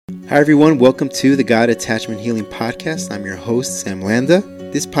Hi everyone, welcome to the God Attachment Healing Podcast. I'm your host, Sam Landa.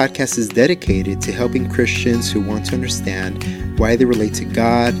 This podcast is dedicated to helping Christians who want to understand why they relate to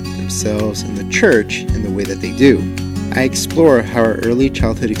God, themselves, and the church in the way that they do. I explore how our early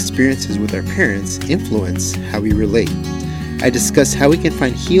childhood experiences with our parents influence how we relate. I discuss how we can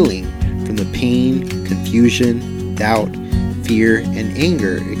find healing from the pain, confusion, doubt, fear, and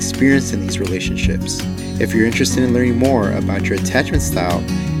anger experienced in these relationships. If you're interested in learning more about your attachment style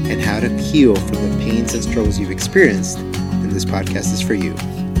and how to heal from the pains and struggles you've experienced, then this podcast is for you.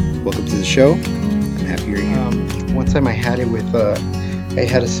 Welcome to the show. I'm happy you're here. One time I had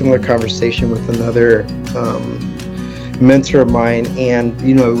a similar conversation with another mentor of mine, and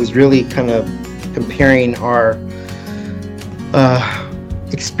it was really kind of comparing our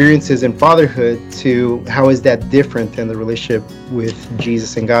experiences in fatherhood to how is that different than the relationship with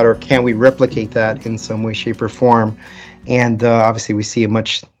Jesus and God, or can we replicate that in some way, shape, or form? And obviously we see a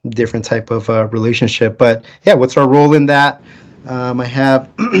much different type of relationship, but yeah, what's our role in that? I have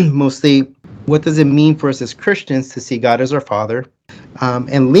mostly, what does it mean for us as Christians to see God as our Father,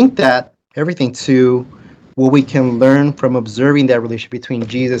 and link that everything to what we can learn from observing that relationship between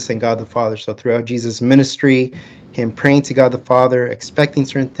Jesus and God the Father. So throughout Jesus' ministry, him praying to God the Father, expecting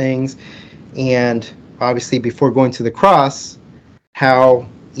certain things, and obviously before going to the cross, how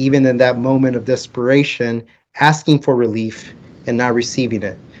even in that moment of desperation, asking for relief and not receiving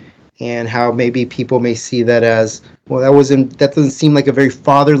it, and how maybe people may see that as, well, that doesn't seem like a very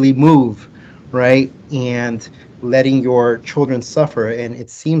fatherly move, right? And letting your children suffer. And it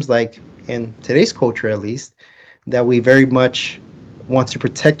seems like in today's culture, at least, that we very much want to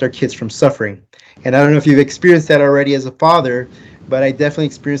protect our kids from suffering. And I don't know if you've experienced that already as a father, but I definitely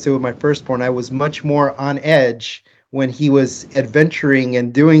experienced it with my firstborn. I was much more on edge when he was adventuring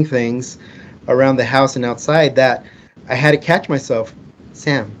and doing things around the house and outside, that I had to catch myself.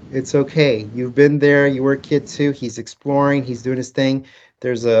 Sam, it's okay. You've been there. You were a kid too. He's exploring. He's doing his thing.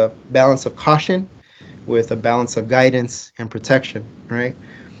 There's a balance of caution with a balance of guidance and protection, right?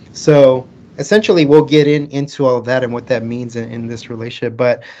 So essentially, we'll get into all of that and what that means in this relationship.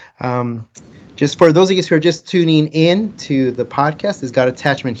 But just for those of you who are just tuning in to the podcast, is God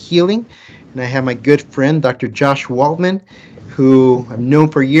Attachment Healing. And I have my good friend, Dr. Josh Waltman, who I've known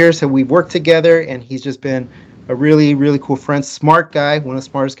for years, and we've worked together, and he's just been a really, really cool friend, smart guy, one of the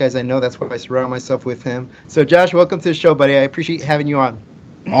smartest guys I know. That's why I surround myself with him. So Josh, welcome to the show, buddy. I appreciate having you on.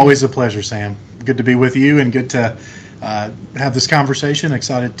 Always a pleasure, Sam. Good to be with you and good to have this conversation.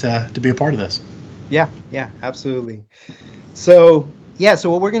 Excited to be a part of this. Yeah, absolutely. So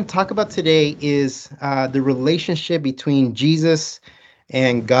what we're going to talk about today is the relationship between Jesus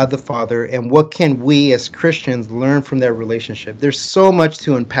and God the Father, and what can we as Christians learn from that relationship. There's so much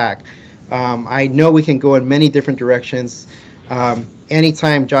to unpack. I know we can go in many different directions.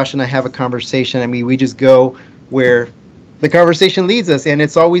 Anytime Josh and I have a conversation, we just go where the conversation leads us, and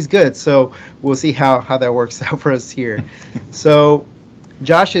it's always good. So we'll see how that works out for us here. So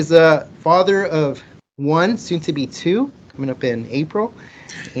Josh is a father of one, soon to be two, coming up in April.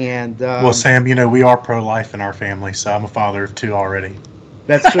 And well, Sam, we are pro-life in our family, so I'm a father of two already.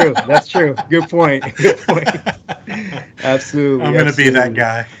 That's true. Good point. Absolutely. I'm going to be that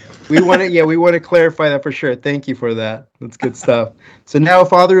guy. We want to clarify that for sure. Thank you for that. That's good stuff. So now a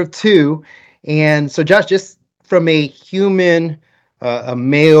father of two. And so Josh, just from a human, a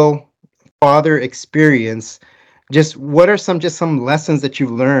male father experience, just what are some lessons that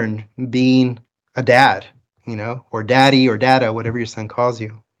you've learned being a dad, or daddy or dada, whatever your son calls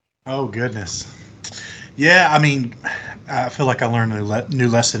you? Oh, goodness. Yeah, I feel like I learn a new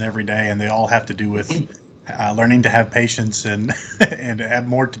lesson every day, and they all have to do with learning to have patience and have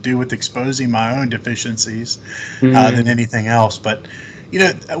more to do with exposing my own deficiencies than anything else. But,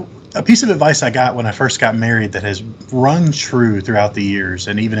 a piece of advice I got when I first got married that has rung true throughout the years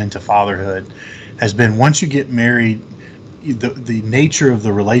and even into fatherhood has been, once you get married, the nature of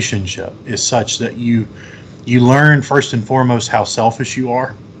the relationship is such that you learn first and foremost how selfish you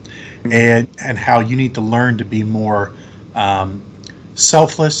are, and how you need to learn to be more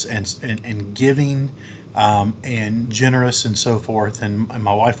selfless and giving and generous and so forth. And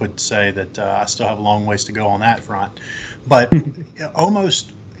my wife would say that I still have a long ways to go on that front. But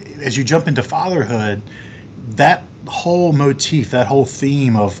almost as you jump into fatherhood, that whole motif, that whole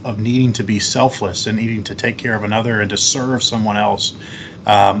theme of needing to be selfless and needing to take care of another and to serve someone else,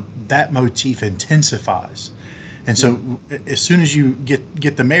 that motif intensifies. And so as soon as you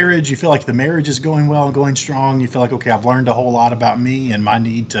get the marriage, you feel like the marriage is going well and going strong. You feel like, okay, I've learned a whole lot about me and my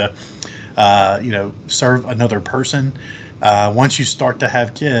need to, serve another person. Once you start to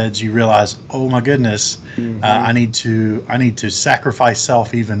have kids, you realize, oh my goodness, I need to sacrifice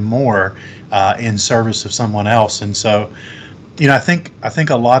self even more in service of someone else. And so, I think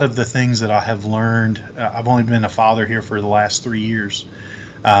a lot of the things that I have learned, I've only been a father here for the last 3 years.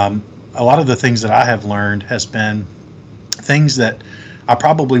 A lot of the things that I have learned has been things that I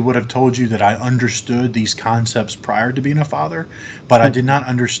probably would have told you that I understood these concepts prior to being a father, but I did not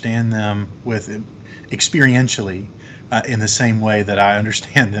understand them experientially in the same way that I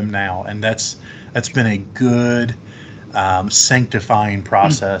understand them now. And that's been a good sanctifying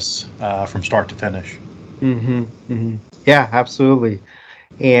process from start to finish. Mm-hmm, mm-hmm. Yeah, absolutely.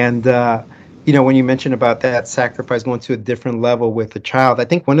 And when you mentioned about that sacrifice going to a different level with a child, I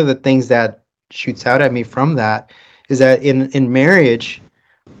think one of the things that shoots out at me from that is that in marriage,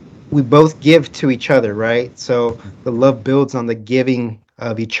 we both give to each other, right? So the love builds on the giving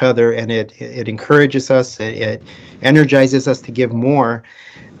of each other, and it encourages us, it energizes us to give more.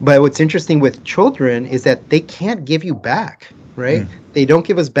 But what's interesting with children is that they can't give you back, right? They don't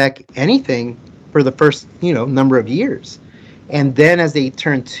give us back anything for the first, number of years. And then as they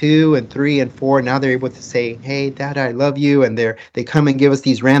turn 2 and 3 and 4, now they're able to say, hey, Dad, I love you. And they come and give us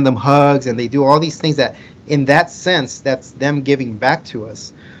these random hugs, and they do all these things that, in that sense, that's them giving back to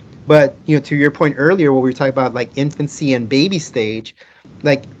us. But, to your point earlier, where we were talking about like infancy and baby stage,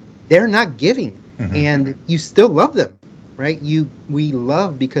 like they're not giving, and you still love them, right? We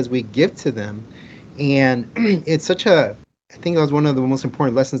love because we give to them. And it's I think that was one of the most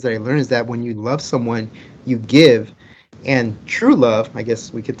important lessons that I learned, is that when you love someone, you give. And true love, I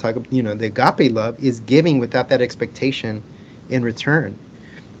guess we could talk about, the agape love is giving without that expectation in return.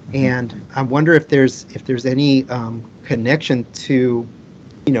 And I wonder if there's any connection to,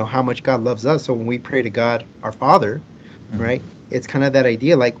 how much God loves us. So when we pray to God, our Father, right, it's kind of that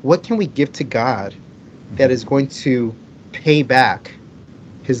idea, like, what can we give to God that is going to pay back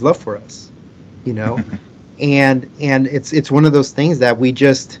his love for us, and it's one of those things that we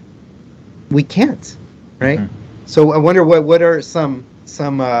can't, right? So I wonder what are some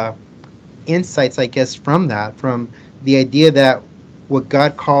insights, I guess, from the idea that what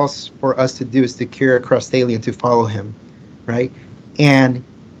God calls for us to do is to carry our cross daily and to follow him, right? And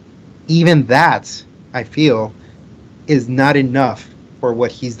even that, I feel, is not enough for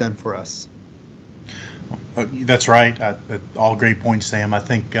what he's done for us. That's right. All great points, Sam. I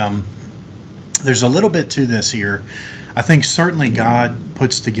think there's a little bit to this here. I think certainly God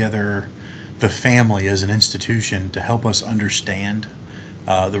puts together the family as an institution to help us understand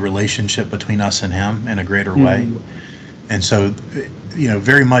the relationship between us and him in a greater way. And so,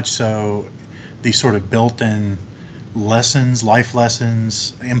 very much so, these sort of built-in lessons, life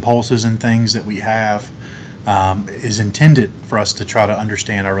lessons, impulses and things that we have is intended for us to try to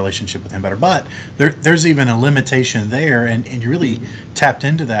understand our relationship with him better. But there's even a limitation there, and you really tapped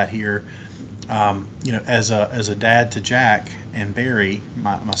into that here. As a dad to Jack and Barry,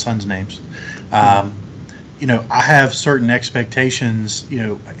 my son's names, I have certain expectations,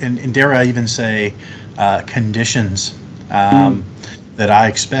 and dare I even say conditions that I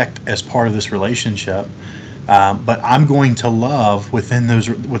expect as part of this relationship. But I'm going to love within those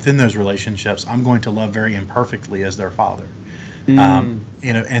relationships. I'm going to love very imperfectly as their father,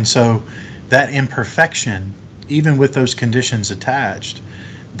 and so that imperfection, even with those conditions attached,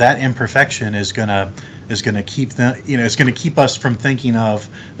 that imperfection is gonna keep them. It's gonna keep us from thinking of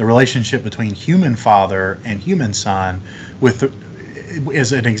the relationship between human father and human son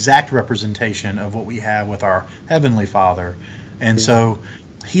as an exact representation of what we have with our heavenly Father, and so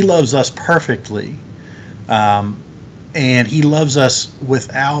he loves us perfectly. And he loves us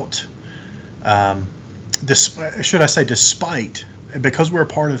without, despite, because we're a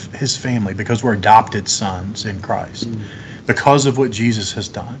part of his family, because we're adopted sons in Christ, because of what Jesus has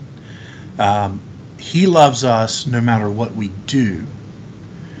done. He loves us no matter what we do.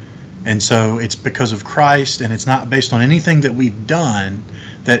 And so it's because of Christ, and it's not based on anything that we've done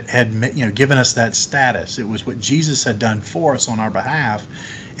that had given us that status. It was what Jesus had done for us on our behalf.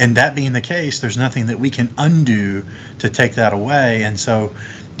 And that being the case, there's nothing that we can undo to take that away. And so,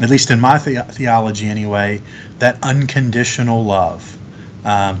 at least in my theology anyway, that unconditional love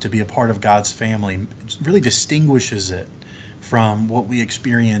to be a part of God's family really distinguishes it from what we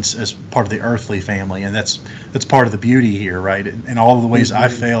experience as part of the earthly family. And that's part of the beauty here, right? In all of the ways I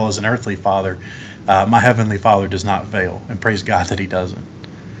fail as an earthly father, my heavenly Father does not fail. And praise God that he doesn't.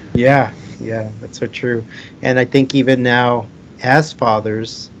 Yeah, that's so true. And I think even now, as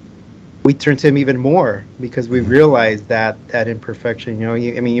fathers, we turn to him even more because we realize that imperfection.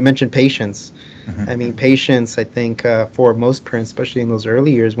 You mentioned patience. I mean, patience, I think, for most parents, especially in those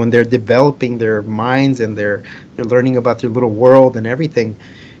early years when they're developing their minds and they're learning about their little world and everything,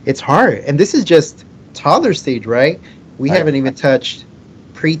 it's hard. And this is just toddler stage, right? We Right. haven't even touched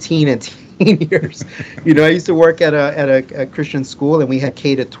preteen and teen years. I used to work at a Christian school, and we had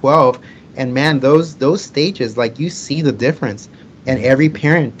K to 12, and man, those stages, like, you see the difference, and every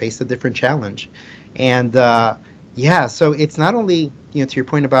parent faced a different challenge. And yeah, so it's not only, to your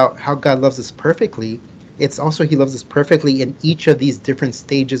point about how God loves us perfectly, it's also he loves us perfectly in each of these different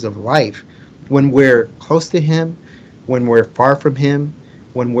stages of life. When we're close to him, when we're far from him,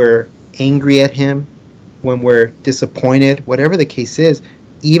 when we're angry at him, when we're disappointed, whatever the case is,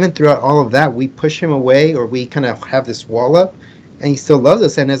 even throughout all of that, we push him away, or we kind of have this wall up, and he still loves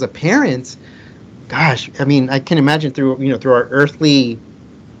us. And as a parent, gosh, I mean, I can imagine through our earthly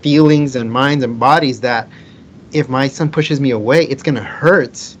feelings and minds and bodies that if my son pushes me away, it's going to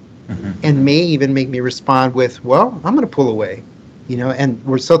hurt, and may even make me respond with, well, I'm going to pull away, and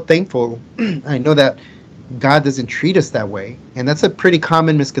we're so thankful. I know that God doesn't treat us that way. And that's a pretty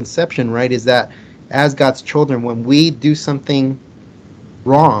common misconception, right? Is that as God's children, when we do something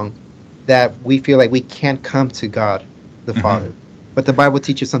wrong, that we feel like we can't come to God, the Father. But the Bible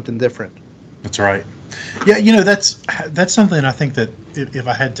teaches something different. That's right. Yeah, that's something I think that if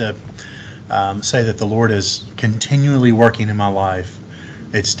I had to say that the Lord is continually working in my life,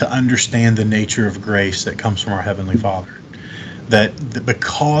 it's to understand the nature of grace that comes from our Heavenly Father. That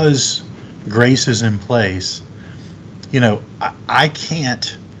because grace is in place, I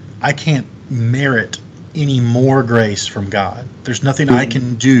can't merit any more grace from God. There's nothing I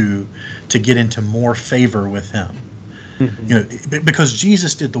can do to get into more favor with him. Because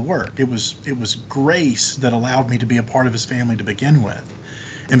Jesus did the work. It was grace that allowed me to be a part of his family to begin with.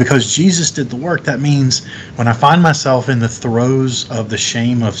 And because Jesus did the work, that means when I find myself in the throes of the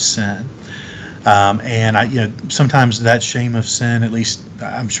shame of sin, and I, sometimes that shame of sin, at least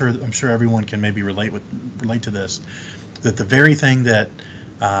I'm sure everyone can maybe relate to this, that the very thing that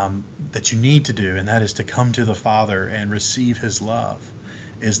you need to do, and that is to come to the Father and receive his love,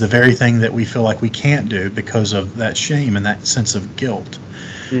 is the very thing that we feel like we can't do because of that shame and that sense of guilt.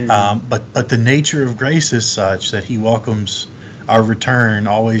 But the nature of grace is such that he welcomes our return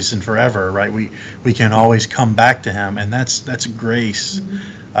always and forever, right? We can always come back to him, and that's grace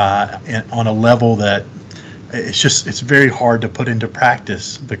on a level that it's very hard to put into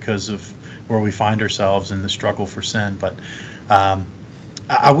practice because of where we find ourselves in the struggle for sin. But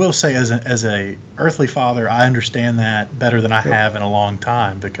I will say, as a earthly father, I understand that better than I have in a long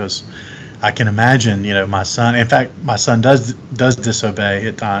time, because I can imagine, my son. In fact, my son does disobey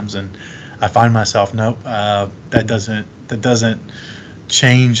at times, and I find myself, nope, that doesn't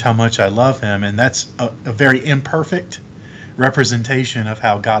change how much I love him, and that's a very imperfect representation of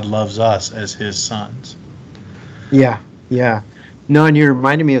how God loves us as his sons. Yeah. No, and you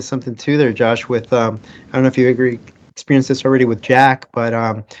reminded me of something too there, Josh, with I don't know if you experienced this already with Jack, but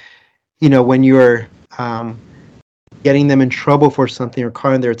when you're getting them in trouble for something or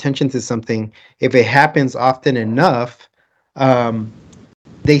calling their attention to something, if it happens often enough,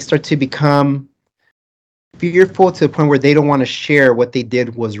 they start to become fearful to the point where they don't want to share what they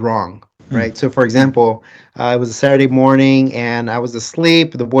did was wrong, right? So, for example, it was a Saturday morning and I was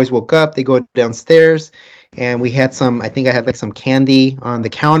asleep. The boys woke up. They go downstairs, and we had I think I had like some candy on the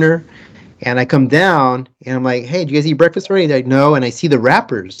counter. And I come down and I'm like, hey, did you guys eat breakfast already? They're like, no. And I see the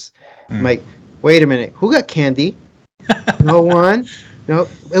wrappers. I'm like, wait a minute, who got candy? No one. No,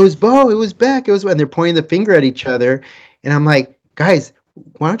 it was Bo. It was Beck. And they're pointing the finger at each other. And I'm like, guys,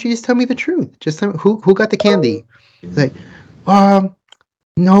 why don't you just tell me the truth? Just tell me who got the candy. It's like,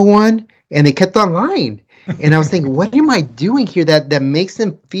 no one. And they kept on lying. And I was thinking, what am I doing here that makes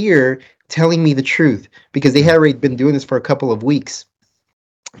them fear telling me the truth? Because they had already been doing this for a couple of weeks.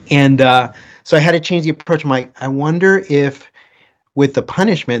 And so I had to change the approach. I'm like, I wonder if with the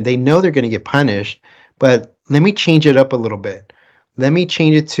punishment, they know they're going to get punished, but let me change it up a little bit. Let me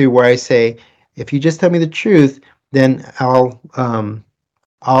change it to where I say, if you just tell me the truth, then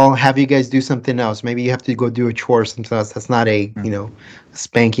I'll have you guys do something else. Maybe you have to go do a chore or something else. That's not a,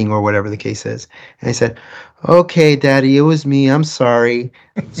 spanking or whatever the case is. And I said, okay, Daddy, it was me. I'm sorry.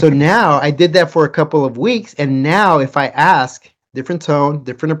 So now I did that for a couple of weeks. And now if I ask, different tone,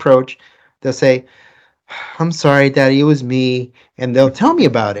 different approach, they'll say, I'm sorry, Daddy, it was me. And they'll tell me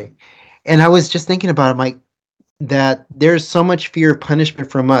about it. And I was just thinking about it, like, that there's so much fear of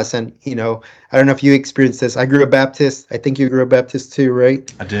punishment from us. And, I don't know if you experienced this. I grew up Baptist. I think you grew up Baptist too,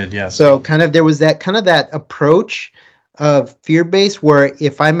 right? I did, yes. So there was that approach of fear-based, where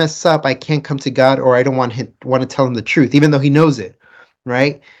if I mess up, I can't come to God, or I don't want to tell him the truth, even though he knows it,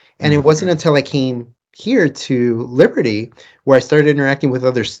 right? And it wasn't until I came here to Liberty where I started interacting with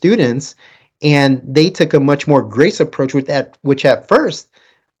other students, and they took a much more grace approach with that, which at first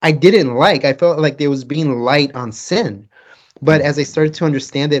I didn't like. I felt like there was being light on sin. But as I started to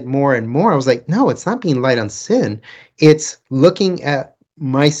understand it more and more, I was like, no, it's not being light on sin. It's looking at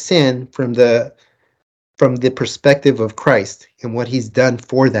my sin from the perspective of Christ and what he's done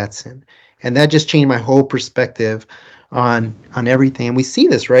for that sin. And that just changed my whole perspective on everything. And we see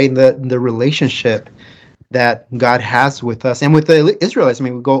this, right, in the relationship that God has with us and with the Israelites. I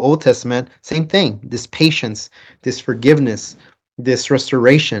mean, we go Old Testament, same thing, this patience, this forgiveness, this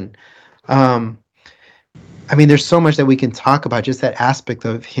restoration. I mean, there's so much that we can talk about, just that aspect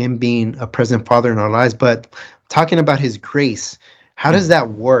of him being a present father in our lives. But talking about his grace, how does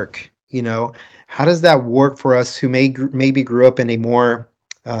that work? How does that work for us who maybe grew up in a more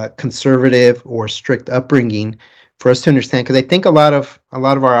conservative or strict upbringing, for us to understand? Because I think a lot of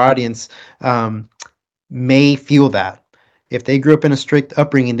our audience may feel that if they grew up in a strict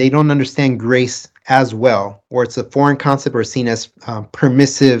upbringing, they don't understand grace as well, or it's a foreign concept, or seen as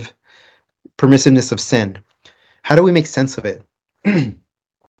permissiveness of sin. How do we make sense of it?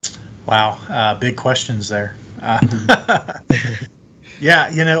 Wow, big questions there.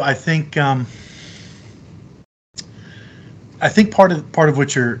 Yeah, I think part of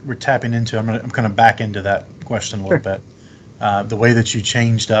what we're tapping into. I'm going to back into that question a little bit. The way that you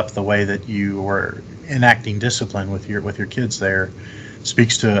changed up the way that you were enacting discipline with your kids there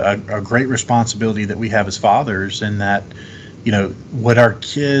speaks to a great responsibility that we have as fathers, in that what our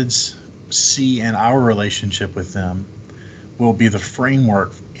kids see in our relationship with them will be the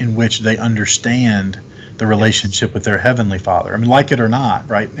framework in which they understand the relationship with their Heavenly Father. I mean, like it or not,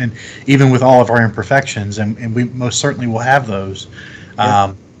 right? And even with all of our imperfections, and we most certainly will have those,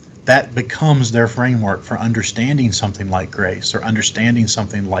 that becomes their framework for understanding something like grace or understanding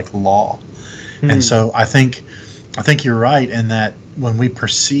something like law. And so I think you're right in that when we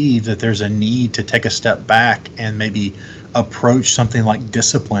perceive that there's a need to take a step back and maybe approach something like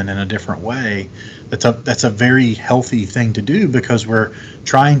discipline in a different way, that's a very healthy thing to do, because we're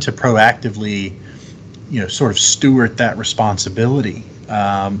trying to proactively, sort of steward that responsibility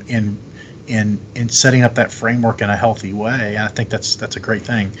in setting up that framework in a healthy way. And I think that's a great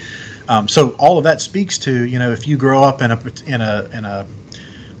thing. So all of that speaks to, if you grow up in a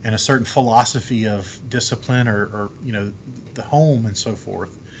certain philosophy of discipline, or the home and so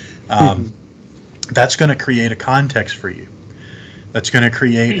forth, that's going to create a context for you. That's going to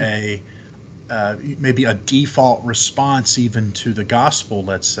create maybe a default response even to the gospel,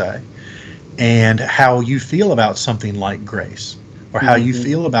 let's say, and how you feel about something like grace, or how you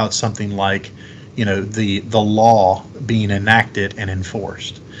feel about something like, the law being enacted and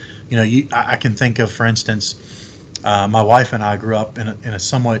enforced. I can think of, for instance, my wife and I grew up in a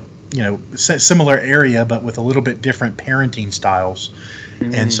somewhat, similar area, but with a little bit different parenting styles.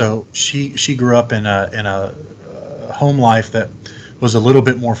 And so she grew up in a home life that was a little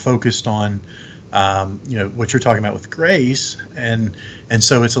bit more focused on, what you're talking about with grace, and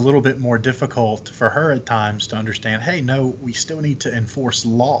so it's a little bit more difficult for her at times to understand, hey, no, we still need to enforce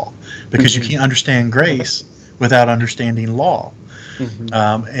law, because you can't understand grace without understanding law.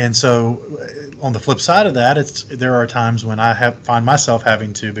 And so on the flip side of that, there are times when I find myself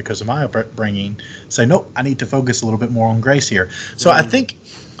having to, because of my upbringing, say, nope, I need to focus a little bit more on grace here. So I think,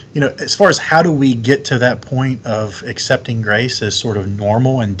 as far as how do we get to that point of accepting grace as sort of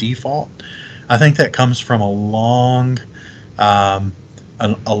normal and default, I think that comes from a long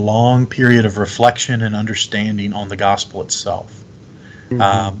period of reflection and understanding on the gospel itself.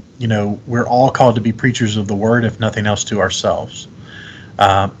 We're all called to be preachers of the word, if nothing else, to ourselves.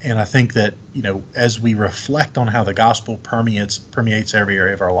 And I think that, as we reflect on how the gospel permeates every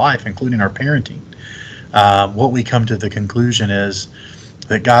area of our life, including our parenting, what we come to the conclusion is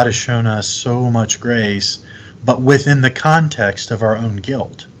that God has shown us so much grace, but within the context of our own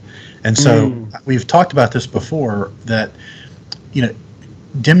guilt. And so we've talked about this before, that,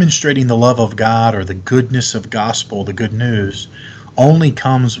 demonstrating the love of God, or the goodness of gospel, the good news, only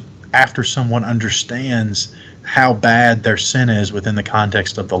comes after someone understands how bad their sin is within the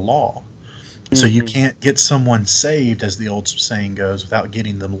context of the law. So you can't get someone saved, as the old saying goes, without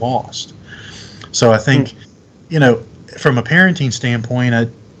getting them lost. So I think, from a parenting standpoint,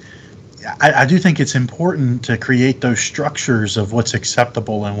 I do think it's important to create those structures of what's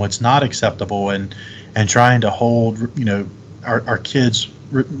acceptable and what's not acceptable, and trying to hold, our kids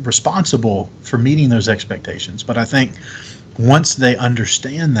responsible for meeting those expectations. But I think once they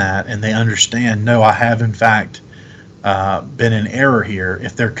understand that, and they understand, no, I have in fact been in error here,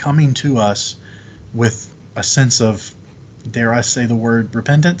 if they're coming to us with a sense of, dare I say the word,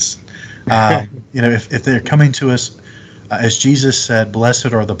 repentance, if they're coming to us, as Jesus said,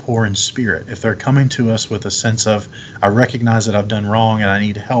 blessed are the poor in spirit. If they're coming to us with a sense of, I recognize that I've done wrong and I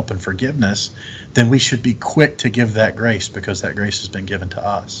need help and forgiveness, then we should be quick to give that grace, because that grace has been given to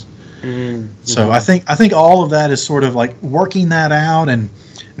us. Mm-hmm. So I think all of that is sort of like working that out and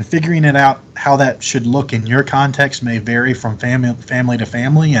figuring it out. How that should look in your context may vary from family to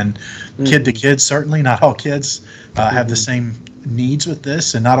family and kid to kid. Certainly not all kids have the same needs with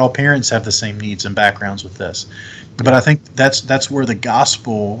this, and not all parents have the same needs and backgrounds with this. But I think that's where the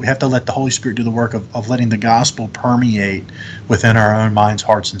gospel, we have to let the Holy Spirit do the work of letting the gospel permeate within our own minds,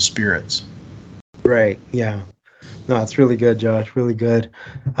 hearts, and spirits. Right. Yeah. No, it's really good, Josh. Really good.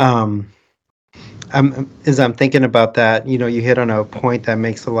 As I'm thinking about that, you hit on a point that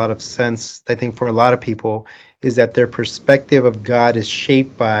makes a lot of sense. I think for a lot of people is that their perspective of God is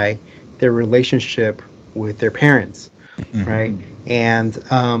shaped by their relationship with their parents. Mm-hmm. Right. And,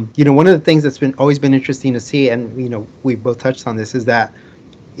 one of the things that's always been interesting to see, and, we both touched on this, is that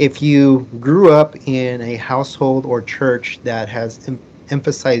if you grew up in a household or church that has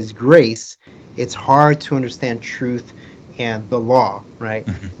emphasized grace, it's hard to understand truth and the law, right?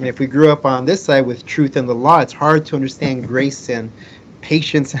 Mm-hmm. And if we grew up on this side with truth and the law, it's hard to understand grace and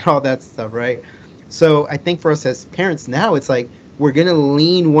patience and all that stuff, right? So I think for us as parents now, it's like we're going to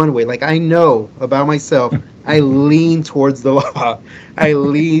lean one way. Like I know about myself, I lean towards the law. I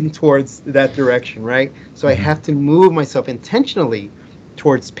lean towards that direction, right? So I have to move myself intentionally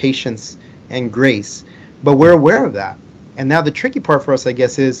towards patience and grace. But we're aware of that. And now the tricky part for us, I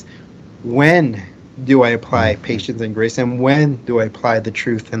guess, is when do I apply patience and grace, and when do I apply the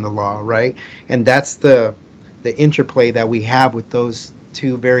truth and the law, right? And that's the interplay that we have with those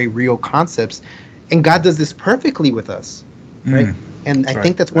two very real concepts. And God does this perfectly with us, right? And I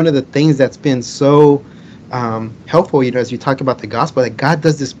think that's one of the things that's been so helpful, as you talk about the gospel, that God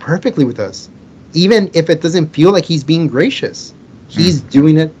does this perfectly with us. Even if it doesn't feel like he's being gracious, he's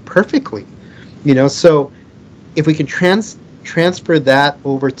doing it perfectly, So if we can transfer that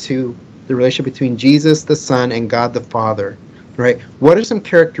over to the relationship between Jesus, the Son, and God, the Father, right? What are some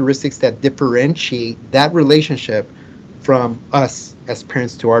characteristics that differentiate that relationship from us as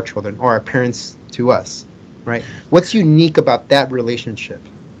parents to our children, or our parents to us, right? What's unique about that relationship?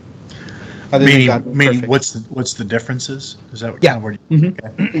 Meaning what's the differences? Is that what kind of word?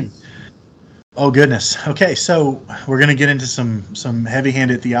 Okay. Oh goodness. Okay, so we're gonna get into some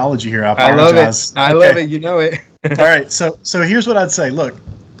heavy-handed theology here. I apologize. I love it. You know it. All right. So here's what I'd say. Look,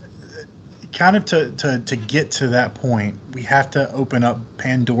 kind of to get to that point, we have to open up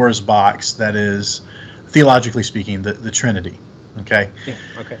Pandora's box. That is, theologically speaking, the Trinity. Okay. Yeah.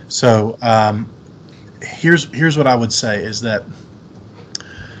 Okay. So here's what I would say is that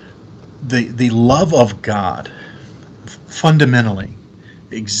the love of God fundamentally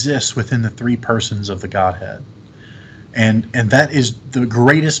exists within the three persons of the Godhead. And that is the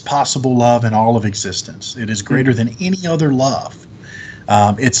greatest possible love in all of existence. It is greater than any other love.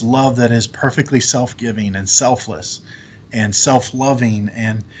 It's love that is perfectly self-giving and selfless and self-loving,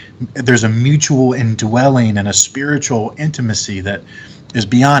 and there's a mutual indwelling and a spiritual intimacy that is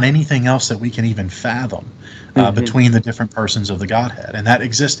beyond anything else that we can even fathom between the different persons of the Godhead. And that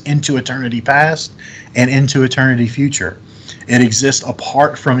exists into eternity past and into eternity future. It exists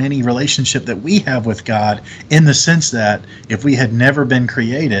apart from any relationship that we have with God, in the sense that if we had never been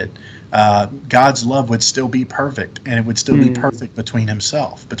created, God's love would still be perfect, and it would still be perfect between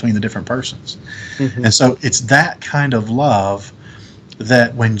the different persons. And so it's that kind of love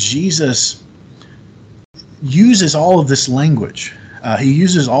that when Jesus uses all of this language, he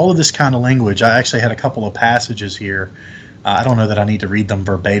uses all of this kind of language. I actually had a couple of passages here. I don't know that I need to read them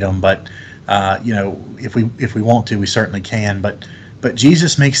verbatim, but if we want to, we certainly can. But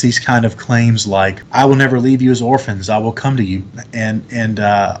Jesus makes these kind of claims like, "I will never leave you as orphans. I will come to you, and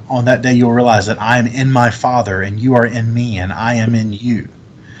on that day you'll realize that I am in my Father, and you are in me, and I am in you."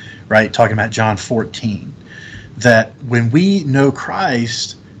 Right? Talking about John 14. That when we know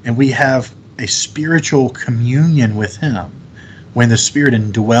Christ and we have a spiritual communion with Him, when the Spirit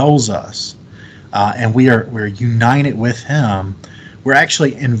indwells us, and we're united with Him, we're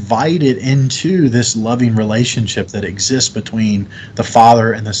actually invited into this loving relationship that exists between the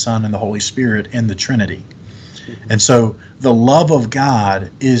Father and the Son and the Holy Spirit in the Trinity. And so the love of God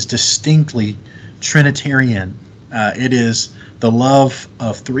is distinctly Trinitarian. It is the love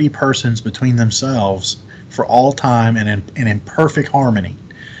of three persons between themselves for all time and in perfect harmony.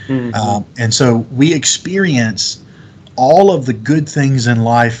 And so we experience all of the good things in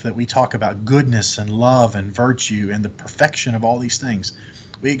life that we talk about, goodness and love and virtue and the perfection of all these things,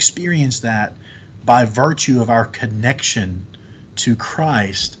 we experience that by virtue of our connection to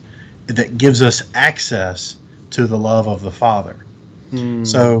Christ that gives us access to the love of the Father.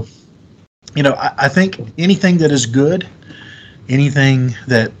 So, I think anything that is good, anything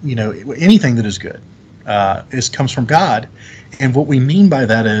that is good comes from God. And what we mean by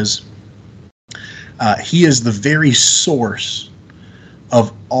that is He is the very source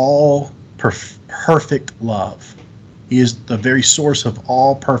of all perfect love. He is the very source of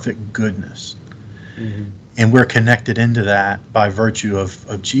all perfect goodness. And we're connected into that by virtue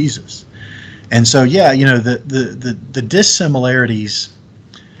of Jesus. And so, the dissimilarities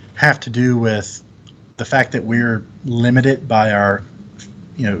have to do with the fact that we're limited by our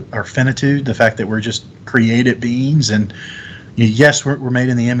finitude, the fact that we're just created beings. And yes, we're made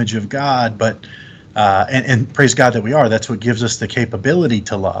in the image of God, but and praise God that we are. That's what gives us the capability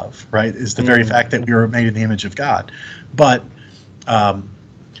to love, right? Is the very fact that we were made in the image of God. But all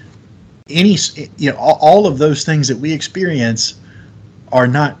of those things that we experience are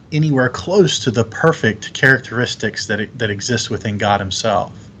not anywhere close to the perfect characteristics that exist within God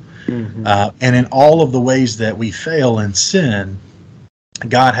Himself. And in all of the ways that we fail and sin,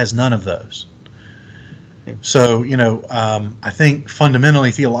 God has none of those. So, I think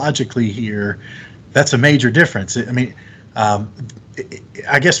fundamentally, theologically here, that's a major difference. I mean,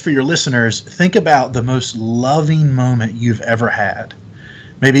 I guess for your listeners, think about the most loving moment you've ever had.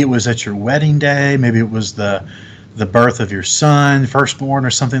 Maybe it was at your wedding day. Maybe it was the birth of your son, firstborn,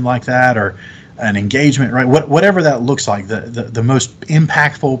 or something like that, or an engagement, right? Whatever that looks like, the most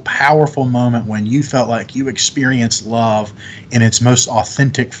impactful, powerful moment when you felt like you experienced love in its most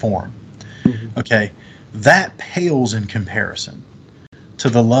authentic form. Okay, that pales in comparison to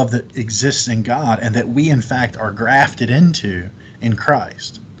the love that exists in God and that we, in fact, are grafted into in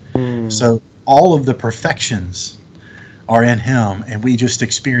Christ. So all of the perfections are in Him, and we just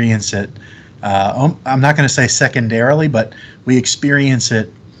experience it. I'm not going to say secondarily, but we experience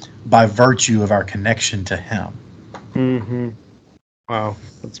it by virtue of our connection to Him. Wow,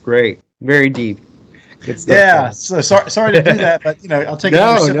 that's great. Very deep. Good stuff. Yeah. So sorry to do that, but I'll take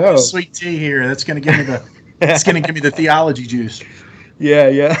a sweet tea here. That's going to give me the theology juice.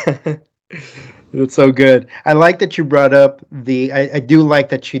 Yeah. It's so good. I like that you brought up I do like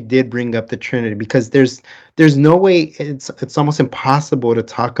that you did bring up the Trinity, because there's no way, it's almost impossible to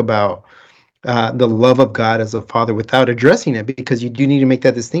talk about the love of God as a Father without addressing it, because you do need to make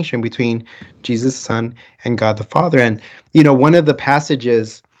that distinction between Jesus the Son and God the Father. And one of the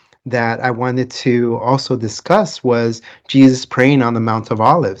passages that I wanted to also discuss was Jesus praying on the Mount of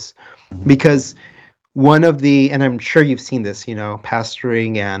Olives, because one of and I'm sure you've seen this,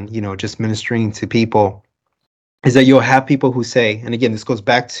 pastoring and, just ministering to people, is that you'll have people who say, and again, this goes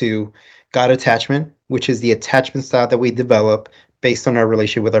back to God attachment, which is the attachment style that we develop based on our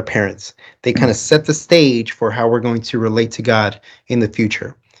relationship with our parents. They kind of set the stage for how we're going to relate to God in the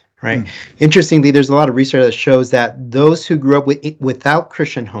future, right? Interestingly, there's a lot of research that shows that those who grew up without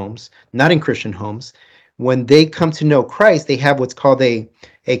Christian homes, not in Christian homes, when they come to know Christ, they have what's called a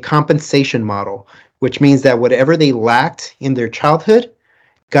compensation model, which means that whatever they lacked in their childhood,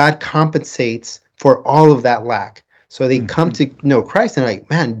 God compensates for all of that lack. So they come to know Christ and like,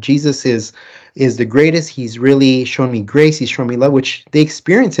 man, Jesus is the greatest. He's really shown me grace. He's shown me love, which they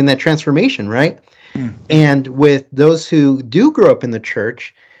experience in that transformation, right? And with those who do grow up in the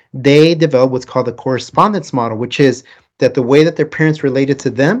church, they develop what's called the correspondence model, which is that the way that their parents related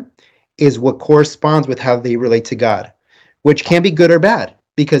to them is what corresponds with how they relate to God, which can be good or bad.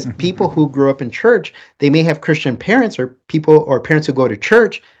 Because people who grew up in church, they may have Christian parents or parents who go to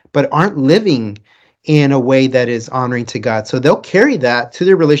church, but aren't living in a way that is honoring to God. So they'll carry that to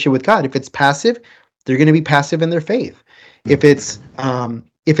their relationship with God. If it's passive, they're going to be passive in their faith. If it's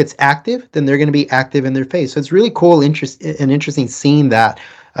active, then they're going to be active in their faith. So it's really cool, interesting seeing that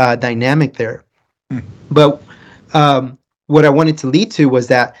dynamic there. But what I wanted to lead to was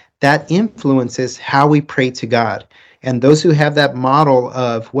that influences how we pray to God. And those who have that model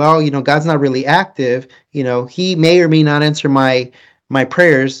of, God's not really active, He may or may not answer my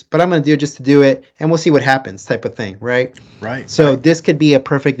prayers, but I'm going to do it just to do it, and we'll see what happens, type of thing, right? Right. So this could be a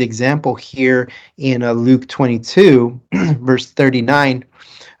perfect example here in Luke 22, verse 39,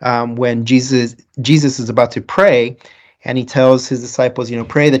 when Jesus is about to pray, and He tells His disciples,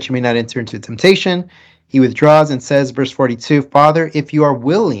 pray that you may not enter into temptation. He withdraws and says, verse 42, Father, if you are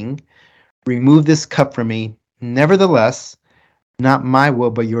willing, remove this cup from me. Nevertheless, not my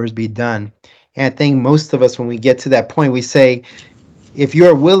will, but yours be done. And I think most of us, when we get to that point, we say, if you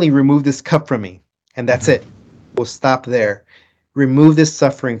are willing, remove this cup from me. And that's it. will stop there. Remove this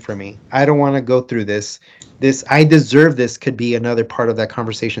suffering from me. I don't want to go through this. This, I deserve this, could be another part of that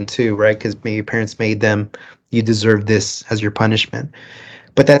conversation too, right? Because maybe parents made them, you deserve this as your punishment.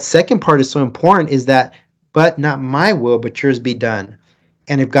 But that second part is so important, is that, but not my will, but yours be done.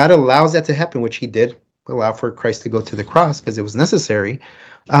 And if God allows that to happen, which he did allow for Christ to go to the cross because it was necessary,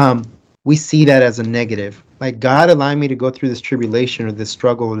 we see that as a negative. Like, God allowing me to go through this tribulation or this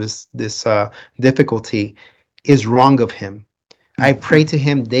struggle or this difficulty is wrong of him. I pray to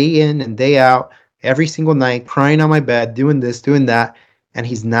him day in and day out, every single night, crying on my bed, doing this, doing that, and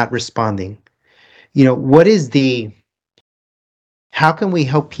he's not responding. You know, how can we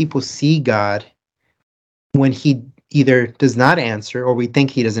help people see God when he either does not answer or we think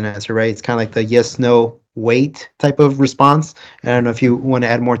he doesn't answer, right? It's kind of like the yes, no, wait type of response. I don't know if you want to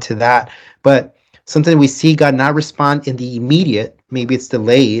add more to that, but sometimes we see God not respond in the immediate, maybe it's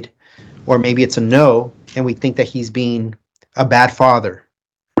delayed, or maybe it's a no, and we think that he's being a bad father,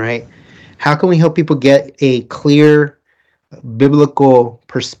 right? How can we help people get a clear biblical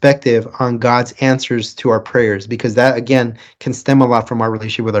perspective on God's answers to our prayers? Because that, again, can stem a lot from our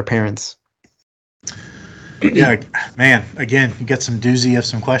relationship with our parents. Yeah, man, again, you got some doozy of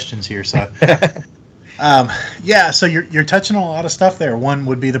some questions here. So, so you're touching on a lot of stuff there. One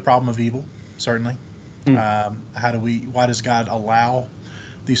would be the problem of evil, certainly. Why does God allow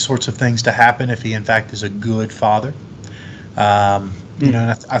these sorts of things to happen if he, in fact, is a good father? And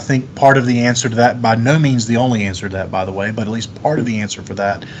I think part of the answer to that, by no means the only answer to that, by the way, but at least part of the answer for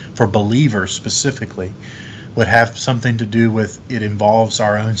that, for believers specifically, would have something to do with it involves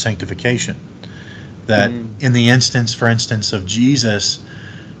our own sanctification. That in the instance, for instance, of Jesus,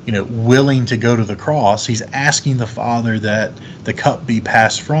 willing to go to the cross, he's asking the Father that the cup be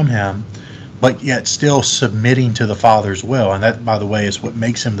passed from him, but yet still submitting to the Father's will. And that, by the way, is what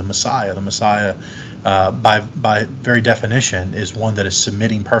makes him the Messiah. The Messiah, by very definition, is one that is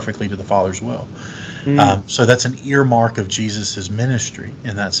submitting perfectly to the Father's will. So that's an earmark of Jesus's ministry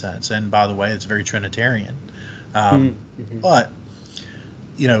in that sense. And by the way, it's very Trinitarian. But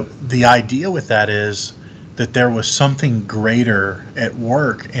the idea with that is that there was something greater at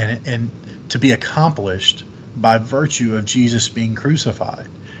work and to be accomplished by virtue of Jesus being crucified.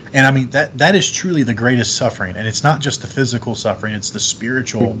 And I mean, that is truly the greatest suffering. And it's not just the physical suffering, it's the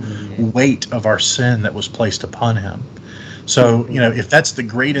spiritual weight of our sin that was placed upon him. So, if that's the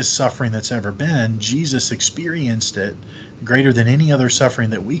greatest suffering that's ever been, Jesus experienced it greater than any other suffering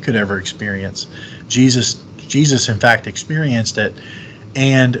that we could ever experience. Jesus, in fact, experienced it,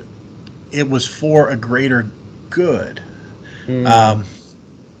 and it was for a greater good. And,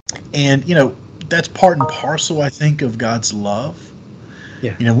 that's part and parcel, I think, of God's love.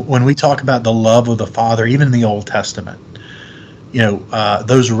 Yeah. When we talk about the love of the Father, even in the Old Testament,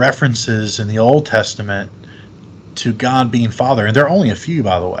 those references in the Old Testament to God being Father, and there are only a few,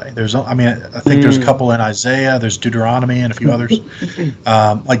 by the way. I think there's a couple in Isaiah, there's Deuteronomy, and a few others.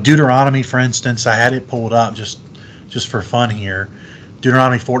 Like Deuteronomy, for instance, I had it pulled up just for fun here.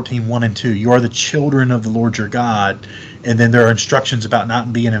 Deuteronomy 14, 1 and 2. You are the children of the Lord your God. And then there are instructions about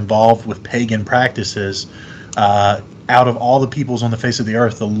not being involved with pagan practices. Out of all the peoples on the face of the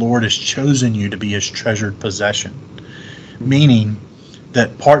earth, the Lord has chosen you to be his treasured possession. Meaning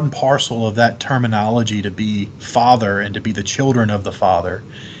that part and parcel of that terminology, to be Father and to be the children of the Father,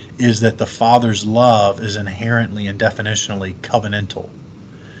 is that the Father's love is inherently and definitionally covenantal.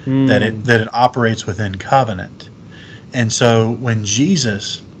 That it operates within covenant. And so when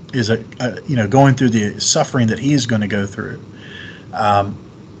Jesus is going through the suffering that he is going to go through,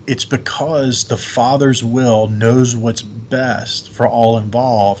 it's because the Father's will knows what's best for all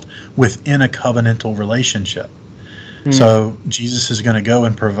involved within a covenantal relationship. So Jesus is going to go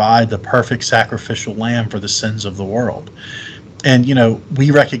and provide the perfect sacrificial lamb for the sins of the world. And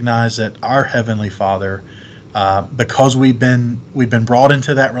we recognize that our Heavenly Father, because we've been brought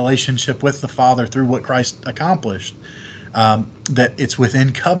into that relationship with the Father through what Christ accomplished, that it's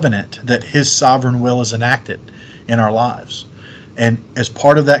within covenant that his sovereign will is enacted in our lives. And as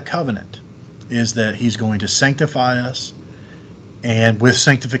part of that covenant is that he's going to sanctify us, and with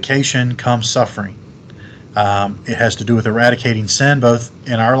sanctification comes suffering. It has to do with eradicating sin, both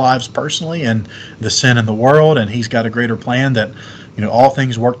in our lives personally and the sin in the world. And he's got a greater plan that, all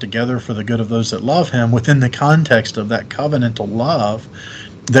things work together for the good of those that love him, within the context of that covenantal love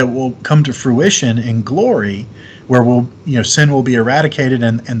that will come to fruition in glory, where sin will be eradicated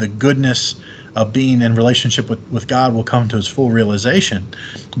and the goodness of being in relationship with God will come to its full realization.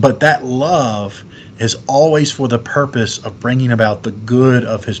 But that love is always for the purpose of bringing about the good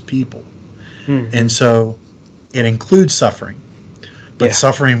of his people. And so it includes suffering, but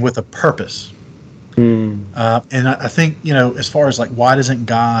suffering with a purpose. And I think, as far as like, why doesn't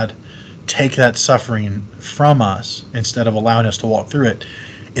God take that suffering from us instead of allowing us to walk through it?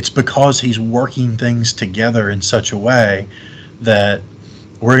 It's because he's working things together in such a way that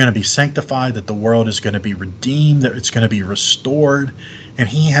we're going to be sanctified, that the world is going to be redeemed, that it's going to be restored. And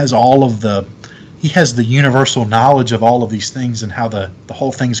he has the universal knowledge of all of these things and how the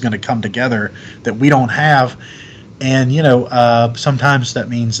whole thing's going to come together that we don't have. And, sometimes that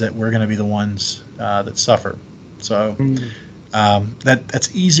means that we're going to be the ones that suffer. So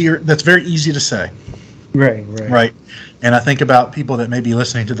that's easier. That's very easy to say. Right. And I think about people that may be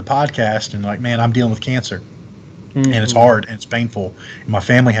listening to the podcast and like, man, I'm dealing with cancer. And it's hard and it's painful. And my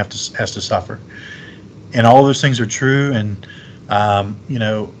family has to suffer. And all those things are true. And, and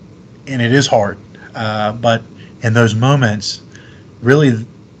it is hard. But in those moments, really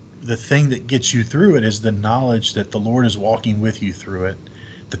the thing that gets you through it is the knowledge that the Lord is walking with you through it,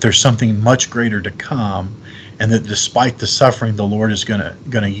 that there's something much greater to come, and that despite the suffering, the Lord is going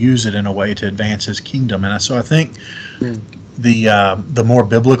to use it in a way to advance his kingdom. And so I think the more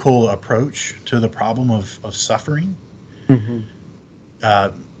biblical approach to the problem of suffering,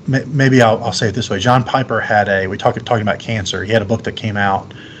 maybe I'll say it this way. John Piper we talking about cancer. He had a book that came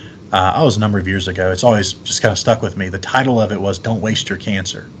out, it was a number of years ago. It's always just kind of stuck with me. The title of it was "Don't Waste Your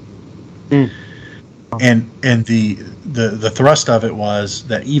Cancer." And the thrust of it was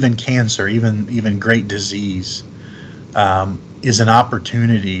that even cancer, even great disease, is an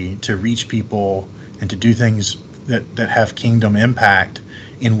opportunity to reach people and to do things that have kingdom impact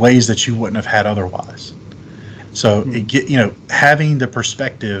in ways that you wouldn't have had otherwise. So having the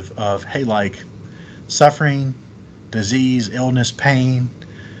perspective of, hey, like suffering, disease, illness, pain,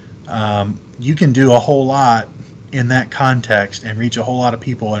 you can do a whole lot in that context and reach a whole lot of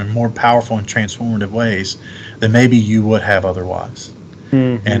people in more powerful and transformative ways than maybe you would have otherwise.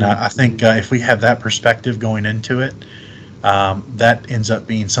 And I think if we have that perspective going into it, that ends up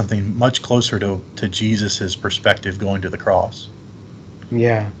being something much closer to Jesus's perspective going to the cross.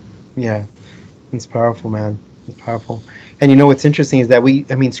 Yeah. It's powerful, man. It's powerful. And what's interesting is that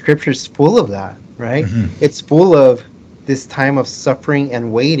Scripture's full of that, right? It's full of this time of suffering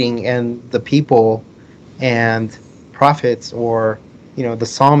and waiting, and the people and prophets or the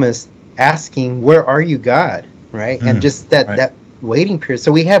psalmist asking, where are you, God? Right? And just that waiting period.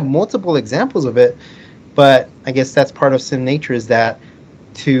 So we have multiple examples of it, but I guess that's part of sin nature, is that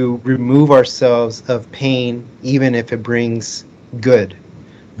to remove ourselves of pain, even if it brings good,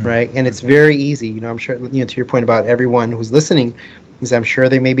 right? And it's very easy. I'm sure, to your point about everyone who's listening, is I'm sure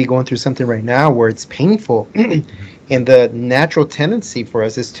they may be going through something right now where it's painful. And the natural tendency for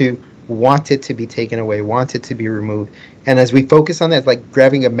us is to want it to be taken away, want it to be removed. And as we focus on that, it's like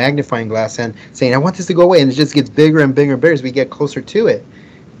grabbing a magnifying glass and saying, I want this to go away. And it just gets bigger and bigger and bigger as we get closer to it.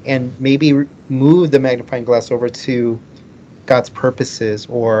 And maybe move the magnifying glass over to God's purposes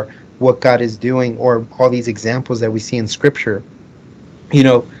or what God is doing, or all these examples that we see in Scripture.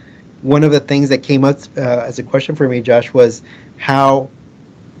 One of the things that came up as a question for me, Josh, was how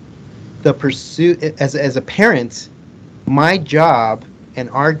the pursuit, as a parent, my job and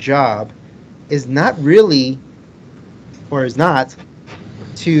our job is not really, or is not,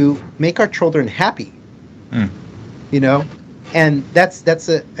 to make our children happy. And I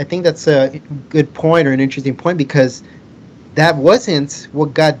think that's a good point, or an interesting point, because that wasn't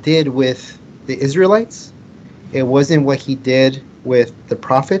what God did with the Israelites. It wasn't what he did with the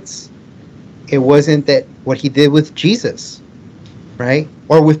prophets. It wasn't what he did with Jesus, right?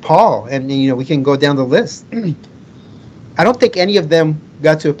 Or with Paul. And, we can go down the list. I don't think any of them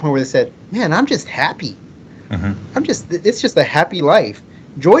got to a point where they said, man, I'm just happy. It's just a happy life.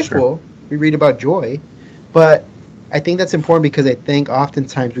 Joyful. Sure. We read about joy. But I think that's important, because I think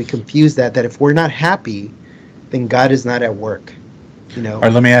oftentimes we confuse that if we're not happy, then God is not at work. All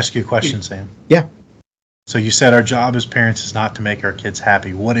right, let me ask you a question, Sam. Yeah. So you said our job as parents is not to make our kids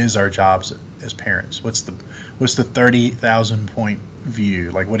happy. What is our jobs as parents? What's the 30,000 point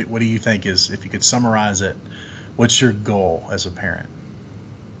view? Like, what do you think is, if you could summarize it, what's your goal as a parent?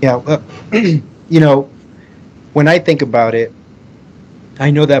 Yeah, when I think about it,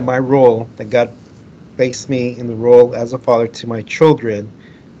 I know that my role, that God placed me in the role as a father to my children,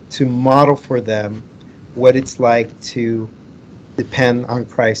 to model for them what it's like to depend on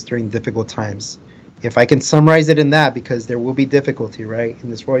Christ during difficult times. If I can summarize it in that, because there will be difficulty, right?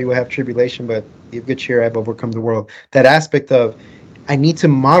 In this world you will have tribulation, but be of good cheer, I've overcome the world. That aspect of, I need to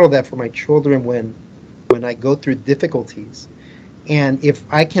model that for my children when I go through difficulties. And if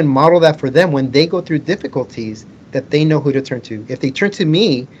I can model that for them when they go through difficulties, that they know who to turn to. If they turn to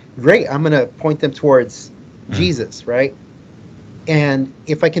me, great, I'm going to point them towards Jesus, right? And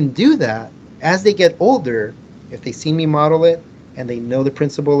if I can do that, as they get older, if they see me model it and they know the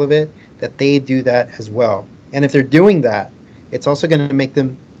principle of it, that they do that as well. And if they're doing that, it's also going to make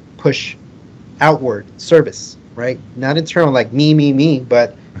them push outward service, right? Not internal, like me,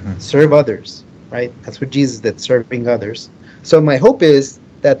 but serve others, right? That's what Jesus did, serving others. So my hope is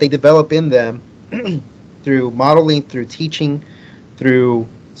that they develop in them through modeling, through teaching, through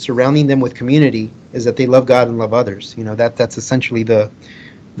surrounding them with community, is that they love God and love others. That's essentially the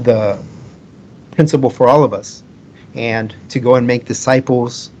principle for all of us. And to go and make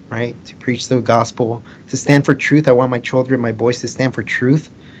disciples, right? To preach the gospel, to stand for truth. I want my children, my boys, to stand for truth.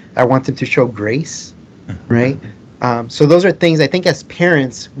 I want them to show grace, right? So those are things I think as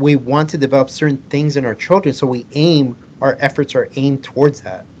parents, we want to develop certain things in our children. So our efforts are aimed towards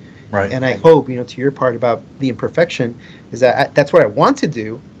that. Right. And I hope, to your part about the imperfection, is that that's what I want to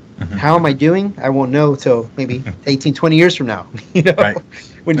do. How am I doing? I won't know till maybe 18, 20 years from now, Right.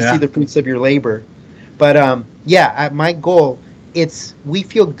 when you see the fruits of your labor. But my goal, we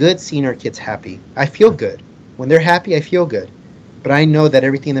feel good seeing our kids happy. I feel good. When they're happy, I feel good. But I know that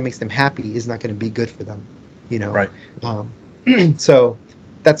everything that makes them happy is not going to be good for them, Right. So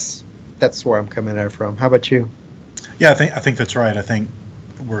that's where I'm coming at from. How about you? Yeah, I think that's right. I think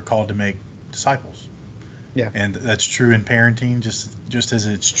we're called to make disciples. Yeah. And that's true in parenting, just as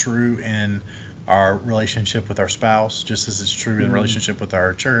it's true in our relationship with our spouse, just as it's true in relationship with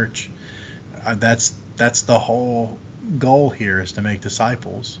our church. That's the whole goal here, is to make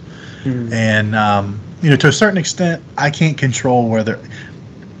disciples. And to a certain extent, I can't control whether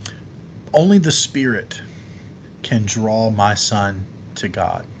only the Spirit can draw my son to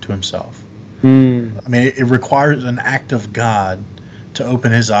God, to himself. I mean, it requires an act of God to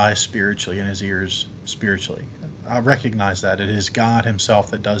open his eyes spiritually and his ears spiritually. I recognize that it is God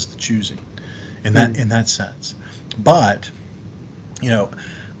himself that does the choosing in that sense. But,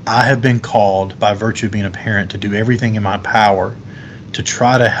 I have been called by virtue of being a parent to do everything in my power to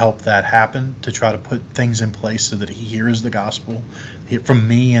try to help that happen, to try to put things in place so that he hears the gospel from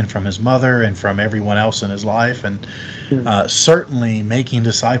me and from his mother and from everyone else in his life. And certainly making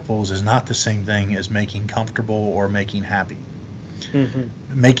disciples is not the same thing as making comfortable or making happy.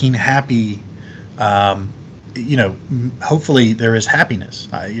 Making happy, hopefully there is happiness.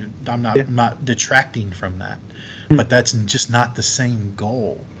 I'm not detracting from that, but that's just not the same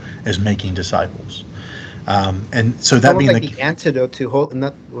goal as making disciples. And so that being like the antidote to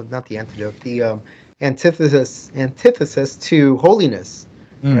not the antidote, the antithesis to holiness,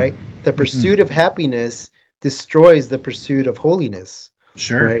 right? The pursuit of happiness destroys the pursuit of holiness.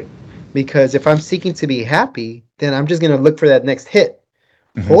 Sure. Right? Because if I'm seeking to be happy, then I'm just going to look for that next hit.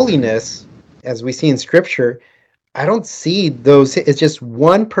 Holiness, as we see in Scripture, I don't see those. It's just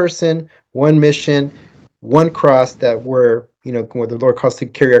one person, one mission, one cross that what the Lord calls to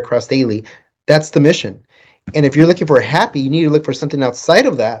carry our cross daily. That's the mission. And if you're looking for happy, you need to look for something outside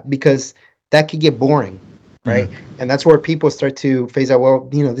of that, because that could get boring, right? And that's where people start to phase out, well,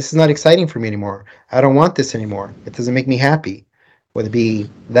 this is not exciting for me anymore. I don't want this anymore. It doesn't make me happy. Whether it be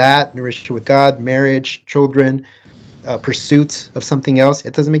that, relationship with God, marriage, children, pursuit of something else,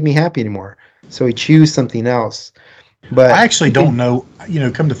 it doesn't make me happy anymore. So we choose something else. But I actually don't know,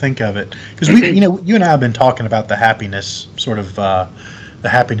 come to think of it, because you and I have been talking about the happiness sort of the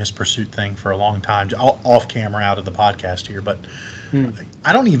happiness pursuit thing for a long time, off camera, out of the podcast here, but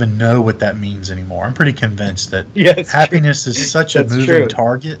I don't even know what that means anymore. I'm pretty convinced that happiness is such a moving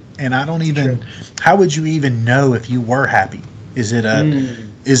target, and I don't even. How would you even know if you were happy? Is it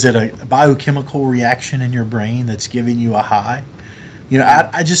a biochemical reaction in your brain that's giving you a high?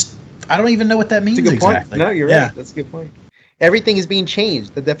 I don't even know what that means exactly. No, you're right. That's a good point. Everything is being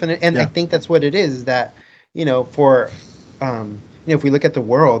changed. The definite, and I think that's what it is. That if we look at the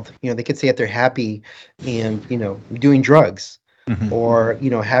world, they could say that they're happy and doing drugs, or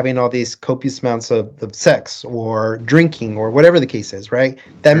having all these copious amounts of sex or drinking or whatever the case is, right?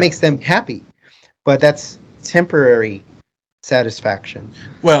 That makes them happy, but that's temporary satisfaction.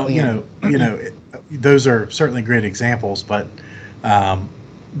 Well, those are certainly great examples, but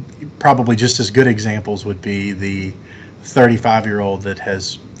probably just as good examples would be the 35-year-old that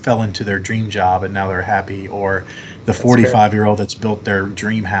has fell into their dream job and now they're happy, or the 45-year-old that's built their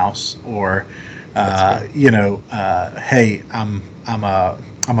dream house, or hey, I'm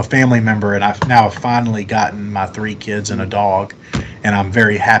a family member and I've finally gotten my 3 kids and a dog, and I'm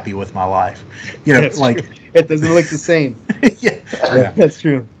very happy with my life. That's true. It doesn't look the same. yeah, that's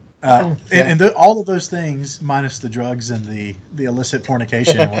true. And all of those things, minus the drugs and the illicit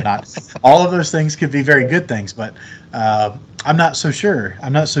fornication and whatnot, all of those things could be very good things, but I'm not so sure.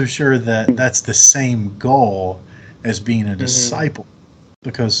 I'm not so sure that that's the same goal as being a disciple.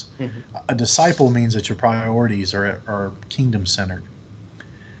 because Mhm. a disciple means that your priorities are kingdom centered.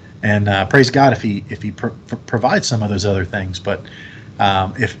 And praise God if he provides some of those other things. But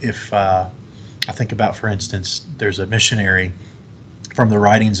if I think about, for instance, there's a missionary from the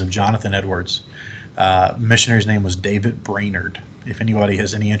writings of Jonathan Edwards. Missionary's name was David Brainerd. If anybody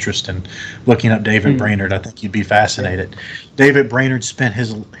has any interest in looking up David Brainerd, I think you'd be fascinated. David Brainerd spent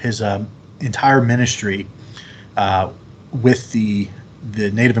his entire ministry with the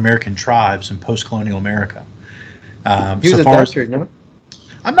Native American tribes in post-colonial America. He was a doctor, no?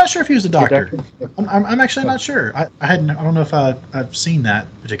 I'm not sure if he was a doctor. I'm actually Oh. not sure. I don't know if I've seen that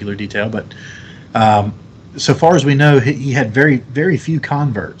particular detail, but so far as we know, he had very, very few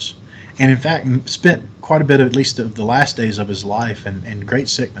converts, and in fact spent quite a bit, at least of the last days of his life, in great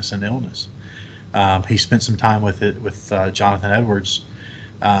sickness and illness. He spent some time with Jonathan Edwards,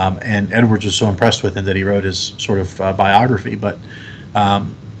 and Edwards was so impressed with him that he wrote his sort of biography. But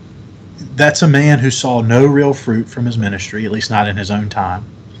that's a man who saw no real fruit from his ministry, at least not in his own time.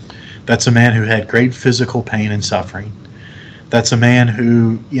 That's a man who had great physical pain and suffering. That's a man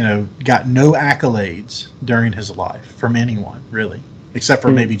who, got no accolades during his life from anyone, really, except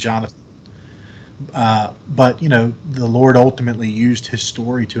for maybe Jonathan. But, the Lord ultimately used his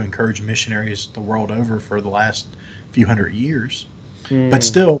story to encourage missionaries the world over for the last few hundred years. But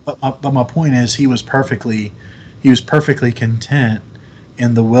still, but my point is, he was perfectly content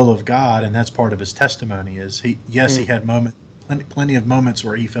in the will of God, and that's part of his testimony. Is he had plenty of moments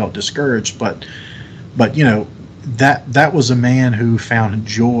where he felt discouraged, but that was a man who found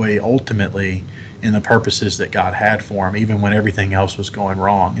joy ultimately in the purposes that God had for him, even when everything else was going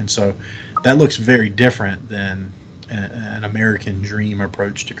wrong. And so that looks very different than an American dream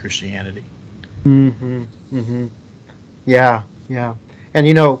approach to Christianity. Mm-hmm. Mm-hmm. Yeah. And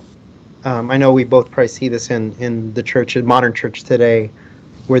I know we both probably see this in the church, in modern church today,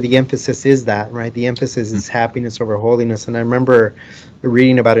 where the emphasis is that, right? The emphasis is happiness over holiness. And I remember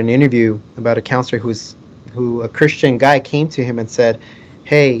reading about an interview about a counselor who a Christian guy came to him and said,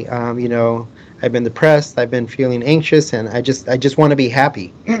 "Hey, I've been depressed, I've been feeling anxious, and I just want to be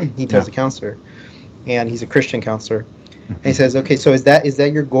happy." He tells the counselor, and he's a Christian counselor. And he says, "Okay, so is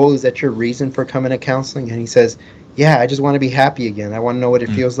that your goal? Is that your reason for coming to counseling?" And he says, "Yeah, I just want to be happy again. I want to know what it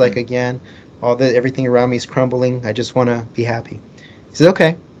feels like again. Everything around me is crumbling. I just want to be happy." He says,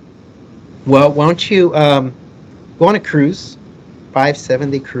 "Okay, well, why don't you go on a cruise,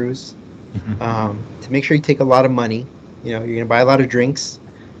 5-7 day cruise, to make sure you take a lot of money. You're going to buy a lot of drinks,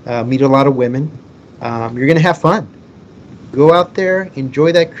 meet a lot of women. You're going to have fun. Go out there,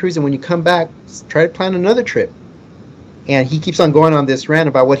 enjoy that cruise, and when you come back, try to plan another trip." And he keeps on going on this rant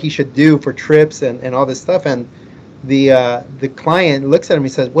about what he should do for trips and all this stuff. And the client looks at him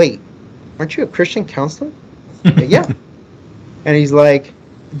and says, "Wait, aren't you a Christian counselor?" "Yeah." And he's like,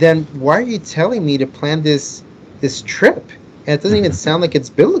 "Then why are you telling me to plan this trip? And it doesn't even sound like it's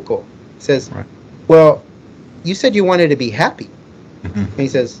biblical." He says, Right. "Well, you said you wanted to be happy." And he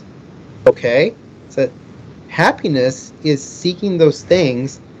says, "Okay." So happiness is seeking those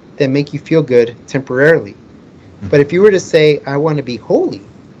things that make you feel good temporarily. But if you were to say, "I want to be holy,"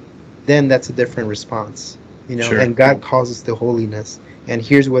 then that's a different response. Sure. And God calls us to holiness. And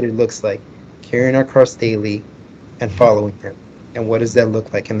here's what it looks like: carrying our cross daily and following him. And what does that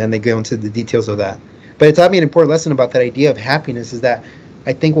look like? And then they go into the details of that. But it taught me an important lesson about that idea of happiness, is that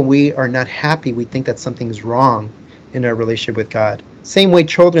I think when we are not happy, we think that something is wrong in our relationship with God. Same way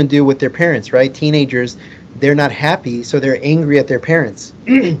children do with their parents, right? Teenagers, they're not happy, so they're angry at their parents.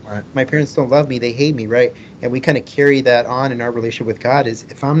 Right. My parents don't love me, they hate me, right? And we kind of carry that on in our relationship with God, is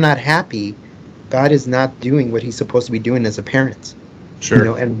if I'm not happy, God is not doing what he's supposed to be doing as a parent.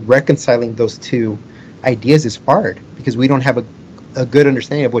 Sure. And reconciling those two ideas is hard because we don't have a good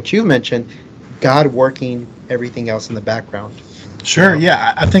understanding of what you mentioned, God working everything else in the background. Sure.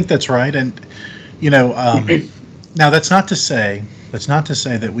 Yeah, I think that's right. And now that's not to say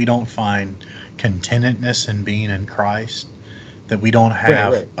that we don't find contentedness in being in Christ, that we don't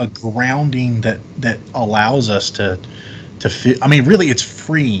have a grounding that allows us to feel. I mean, really, it's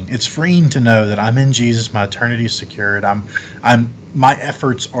freeing. It's freeing to know that I'm in Jesus. My eternity is secured. My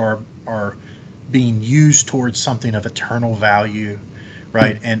efforts are being used towards something of eternal value,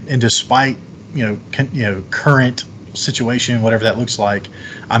 right? And despite current situation, whatever that looks like,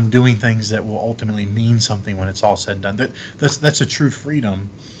 I'm doing things that will ultimately mean something when it's all said and done. That's a true freedom,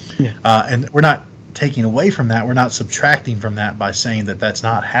 and we're not taking away from that. We're not subtracting from that by saying that that's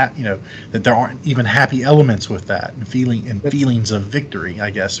not that there aren't even happy elements with that and feelings of victory, I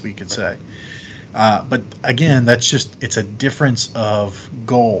guess we could say. But again, it's a difference of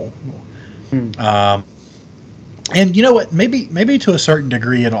goal. And you know what? Maybe to a certain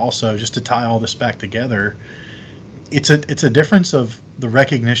degree, it also, just to tie all this back together, it's a difference of the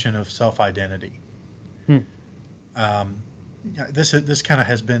recognition of self-identity. This kind of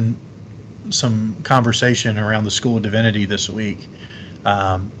has been some conversation around the School of Divinity this week.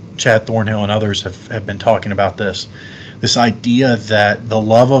 Chad Thornhill and others have been talking about this idea that the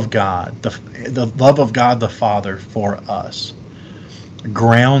love of God, the love of God the Father for us,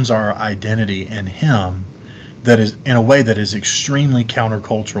 grounds our identity in Him. That is in a way that is extremely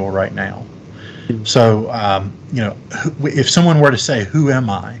countercultural right now. So, if someone were to say, "Who am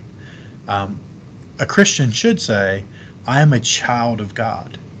I?" A Christian should say, "I am a child of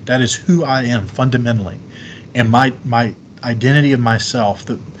God. That is who I am fundamentally, and my identity of myself.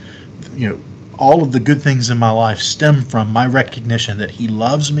 All of the good things in my life stem from my recognition that He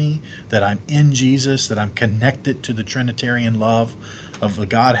loves me, that I'm in Jesus, that I'm connected to the Trinitarian love of the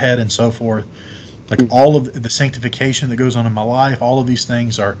Godhead, and so forth." Like all of the sanctification that goes on in my life, all of these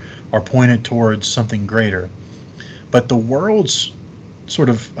things are pointed towards something greater. But the world's sort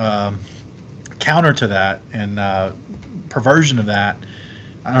of counter to that and perversion of that,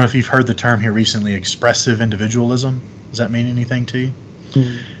 I don't know if you've heard the term here recently, expressive individualism. Does that mean anything to you?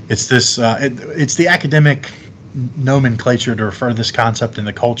 It's this. It's the academic nomenclature to refer to this concept in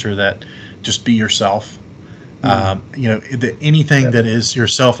the culture that just be yourself. Anything that is your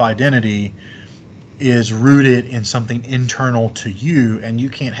self-identity is rooted in something internal to you, and you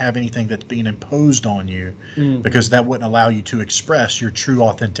can't have anything that's being imposed on you because that wouldn't allow you to express your true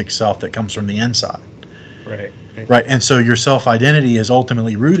authentic self that comes from the inside. Right. And so your self-identity is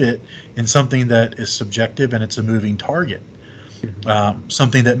ultimately rooted in something that is subjective, and it's a moving target,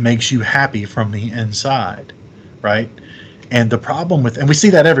 something that makes you happy from the inside, right? And the problem and we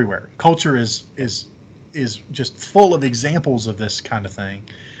see that everywhere. Culture is just full of examples of this kind of thing.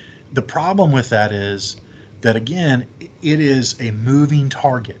 The problem with that is that, again, it is a moving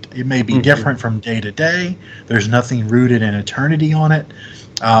target. It may be different from day to day. There's nothing rooted in eternity on it.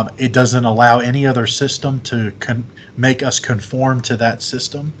 It doesn't allow any other system to make us conform to that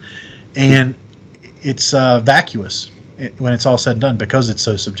system. And it's vacuous when it's all said and done because it's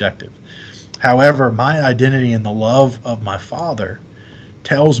so subjective. However, my identity in the love of my Father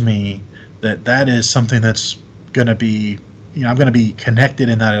tells me that is something that's going to be, I'm going to be connected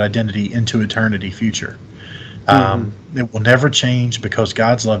in that identity into eternity future. It will never change because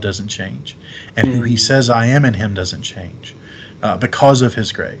God's love doesn't change. And who He says I am in Him doesn't change because of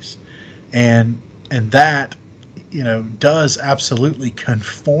His grace. And that, does absolutely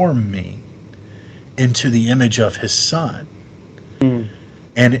conform me into the image of His Son. And,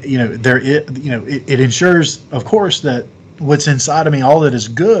 it ensures, of course, that what's inside of me, all that is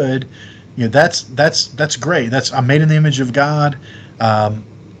good, that's great. I'm made in the image of God.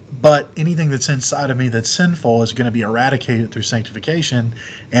 But anything that's inside of me that's sinful is going to be eradicated through sanctification.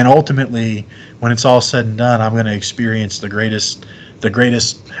 And ultimately, when it's all said and done, I'm going to experience the greatest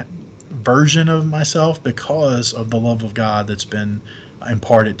version of myself because of the love of God that's been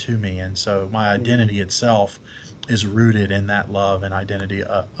imparted to me. And so my identity itself is rooted in that love and identity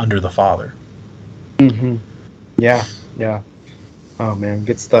under the Father. Yeah. Oh man,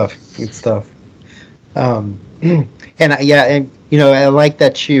 good stuff. I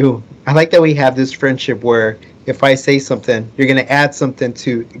like that we have this friendship where if I say something, you're going to add something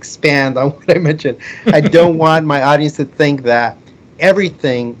to expand on what I mentioned. I don't want my audience to think that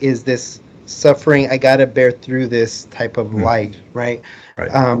everything is this suffering, I got to bear through this type of life, right?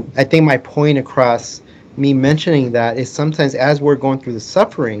 I think my point across me mentioning that is sometimes as we're going through the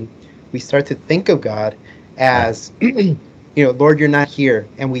suffering, we start to think of God as, Lord, you're not here,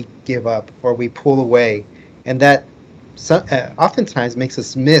 and we give up or we pull away. And that oftentimes makes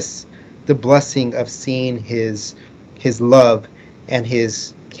us miss the blessing of seeing his love and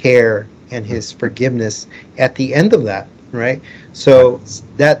His care and His forgiveness at the end of that, right? So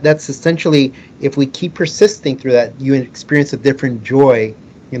that's essentially, if we keep persisting through that, you experience a different joy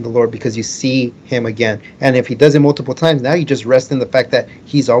in the Lord because you see Him again. And if He does it multiple times, now you just rest in the fact that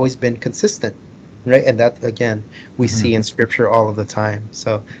He's always been consistent, right? And that, again, we see in Scripture all of the time.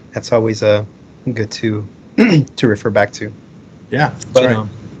 So that's always good to refer back to. Yeah. But,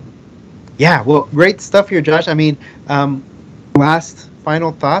 well, great stuff here, Josh. I mean, last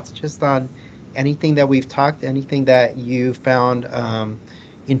final thoughts just on anything that we've talked, anything that you found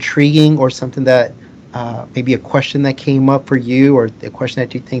intriguing, or something that maybe a question that came up for you, or a question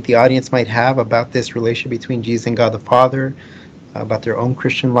that you think the audience might have about this relationship between Jesus and God the Father, about their own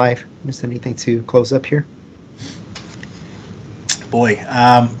Christian life. Is there anything to close up here? Boy,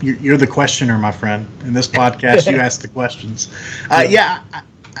 you're the questioner, my friend. In this podcast, you ask the questions.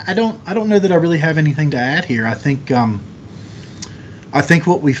 I don't know that I really have anything to add here. I think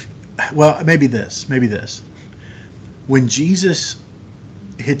what we've, well, maybe this. When Jesus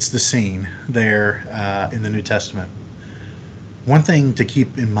hits the scene there in the New Testament, one thing to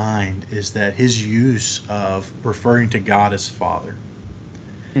keep in mind is that his use of referring to God as Father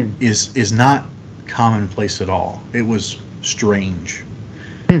is not commonplace at all. It was strange.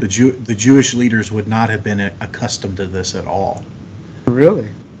 The Jewish leaders would not have been accustomed to this at all.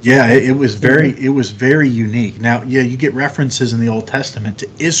 Really? Yeah, it was very unique. Now, yeah, you get references in the Old Testament to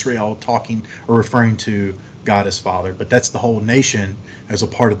Israel talking or referring to God as Father, but that's the whole nation as a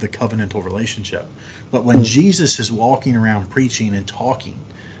part of the covenantal relationship. But when Jesus is walking around preaching and talking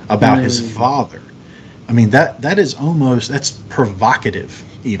about his Father, I mean that is almost, that's provocative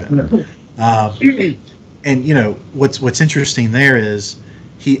even. And you know what's interesting there is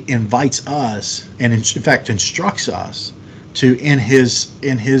he invites us and in fact instructs us to in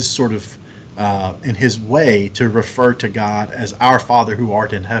his sort of in his way to refer to God as our Father who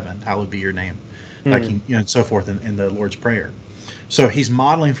art in heaven, hallowed be your name. Like and so forth in the Lord's Prayer. So he's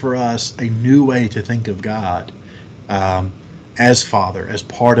modeling for us a new way to think of God as Father, as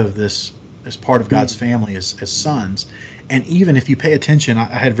part of this, as part of God's family, as sons. And even if you pay attention, I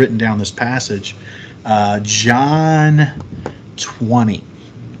had written down this passage, John 20.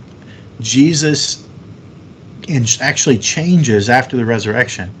 Jesus actually changes after the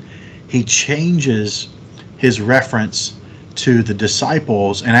resurrection. He changes his reference to the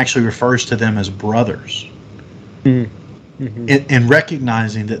disciples and actually refers to them as brothers. In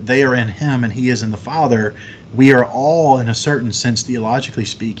recognizing that they are in him and he is in the Father, we are all, in a certain sense, theologically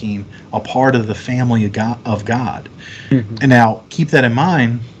speaking, a part of the family of God. And now, keep that in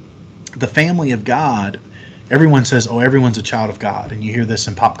mind, the family of God, everyone says, oh, everyone's a child of God, and you hear this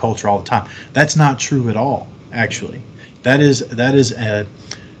in pop culture all the time. That's not true at all, actually. That is a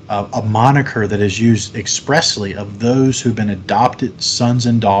moniker that is used expressly of those who've been adopted sons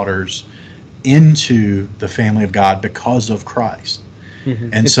and daughters into the family of God because of Christ.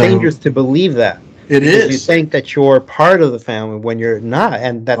 And it's dangerous to believe that. It is. You think that you're part of the family when you're not,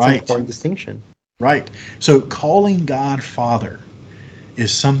 and that's an important distinction. Right. So calling God Father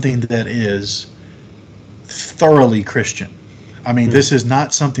is something that is thoroughly Christian. I mean, this is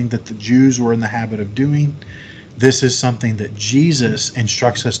not something that the Jews were in the habit of doing. This is something that Jesus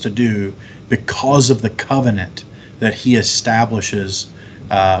instructs us to do because of the covenant that he establishes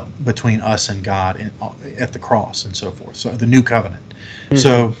between us and God at the cross and so forth. So the new covenant.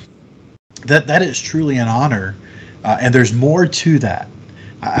 So that is truly an honor, and there's more to that.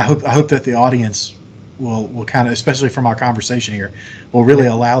 I hope that the audience will kind of, especially from our conversation here, will really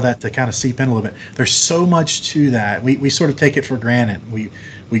allow that to kind of seep in a little bit. There's so much to that. We sort of take it for granted. We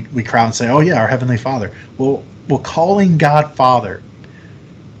crowd and say, oh yeah, our Heavenly Father. Well, calling God Father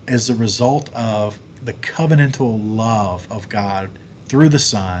is a result of the covenantal love of God through the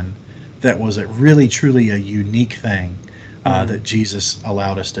Son that was really truly a unique thing that Jesus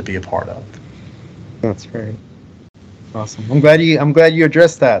allowed us to be a part of. That's right. Awesome. I'm glad you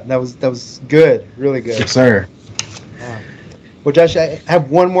addressed that. That was good. Really good. Yes, sir. Wow. Well, Josh, I have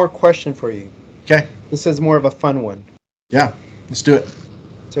one more question for you. Okay. This is more of a fun one. Yeah, let's do it.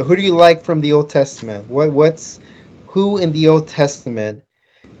 So, who do you like from the Old Testament? Who in the Old Testament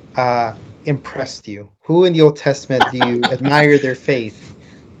impressed you? Who in the Old Testament do you admire their faith?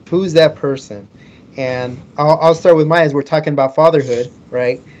 Who's that person? And I'll start with mine as we're talking about fatherhood,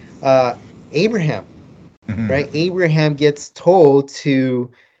 right? Abraham. Right, Abraham gets told to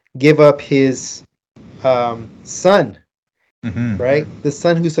give up his son, right? The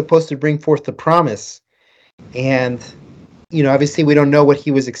son who's supposed to bring forth the promise. And, you know, obviously we don't know what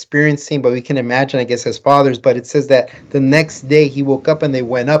he was experiencing, but we can imagine, I guess, as fathers. But it says that the next day he woke up and they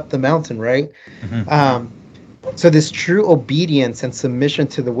went up the mountain, right? So this true obedience and submission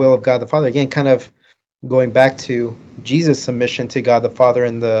to the will of God the Father, again, kind of going back to Jesus' submission to God the Father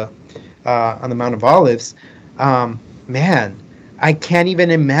in the on the Mount of Olives, man, I can't even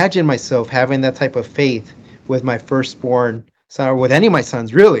imagine myself having that type of faith with my firstborn son, or with any of my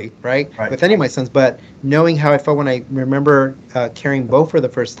sons, really, right? With any of my sons, but knowing how I felt when I remember carrying Bo for the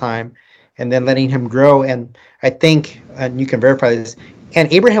first time, and then letting him grow, and I think, and you can verify this, and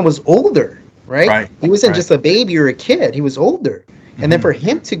Abraham was older, right? He wasn't just a baby or a kid; he was older, and then for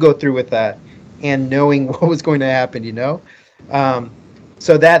him to go through with that, and knowing what was going to happen, you know.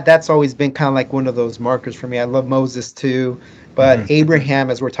 So that's always been kind of like one of those markers for me. I love Moses too, but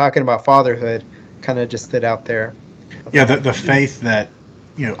Abraham, as we're talking about fatherhood, kind of just stood out there. Yeah, the faith that,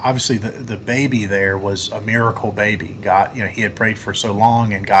 you know, obviously the baby there was a miracle baby. God, you know, he had prayed for so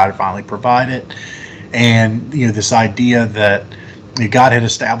long and God finally provided. And, you know, this idea that God had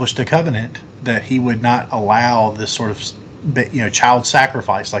established a covenant that he would not allow this sort of child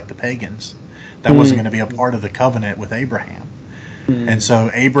sacrifice like the pagans. That wasn't going to be a part of the covenant with Abraham. And so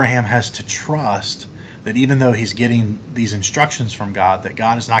Abraham has to trust that even though he's getting these instructions from God, that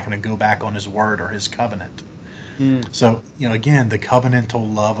God is not going to go back on his word or his covenant. So, again, the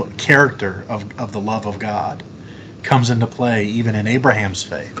covenantal love character of the love of God comes into play even in Abraham's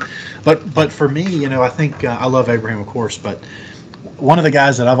faith. But for me, I think I love Abraham, of course, but one of the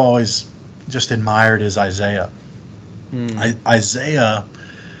guys that I've always just admired is Isaiah. Isaiah,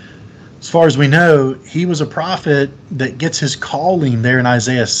 as far as we know, he was a prophet that gets his calling there in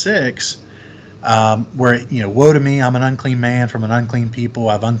Isaiah 6, where, woe to me, I'm an unclean man from an unclean people,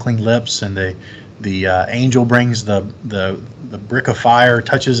 I have unclean lips, and the angel brings the brick of fire,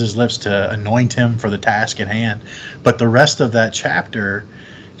 touches his lips to anoint him for the task at hand. But the rest of that chapter,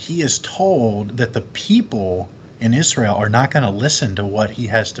 he is told that the people in Israel are not going to listen to what he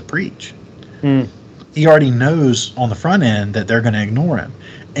has to preach. He already knows on the front end that they're going to ignore him.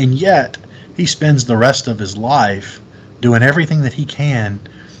 And yet, he spends the rest of his life doing everything that he can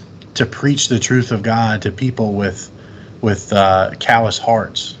to preach the truth of God to people with callous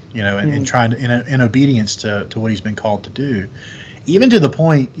hearts, and trying to, in obedience to what he's been called to do. Even to the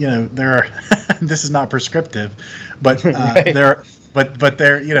point, there are, this is not prescriptive, but Right.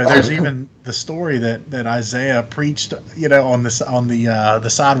 there's even the story that Isaiah preached, on the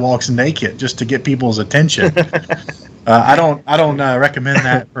sidewalks naked just to get people's attention. I don't recommend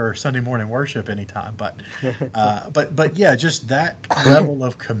that for Sunday morning worship anytime, but yeah, just that level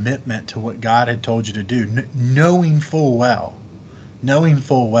of commitment to what God had told you to do, knowing full well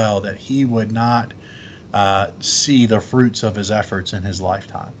that he would not see the fruits of his efforts in his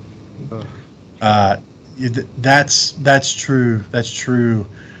lifetime. That's true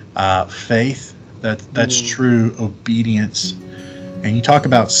faith. That's true obedience. And you talk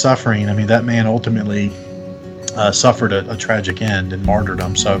about suffering. I mean, that man ultimately suffered a tragic end in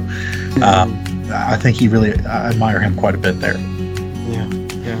martyrdom. So I think I admire him quite a bit there. Yeah.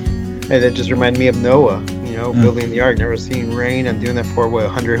 Hey, that just reminded me of Noah, building the ark, never seeing rain, and doing that for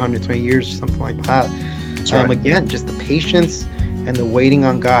 100, 120 years, something like that. That's right. Again, just the patience and the waiting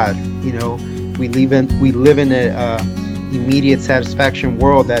on God. We live in a immediate satisfaction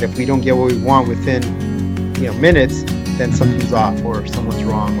world that if we don't get what we want within minutes, then something's off or someone's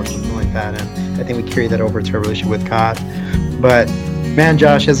wrong or something like that. And I think we carry that over to our relationship with God. But man,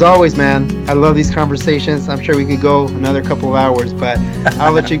 Josh, as always, man, I love these conversations. I'm sure we could go another couple of hours, but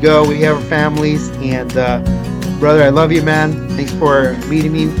I'll let you go. We have our families, and brother, I love you, man. Thanks for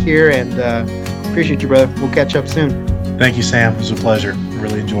meeting me here, and appreciate you, brother. We'll catch up soon. Thank you, Sam. It was a pleasure.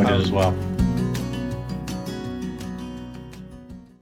 Really enjoyed it as well.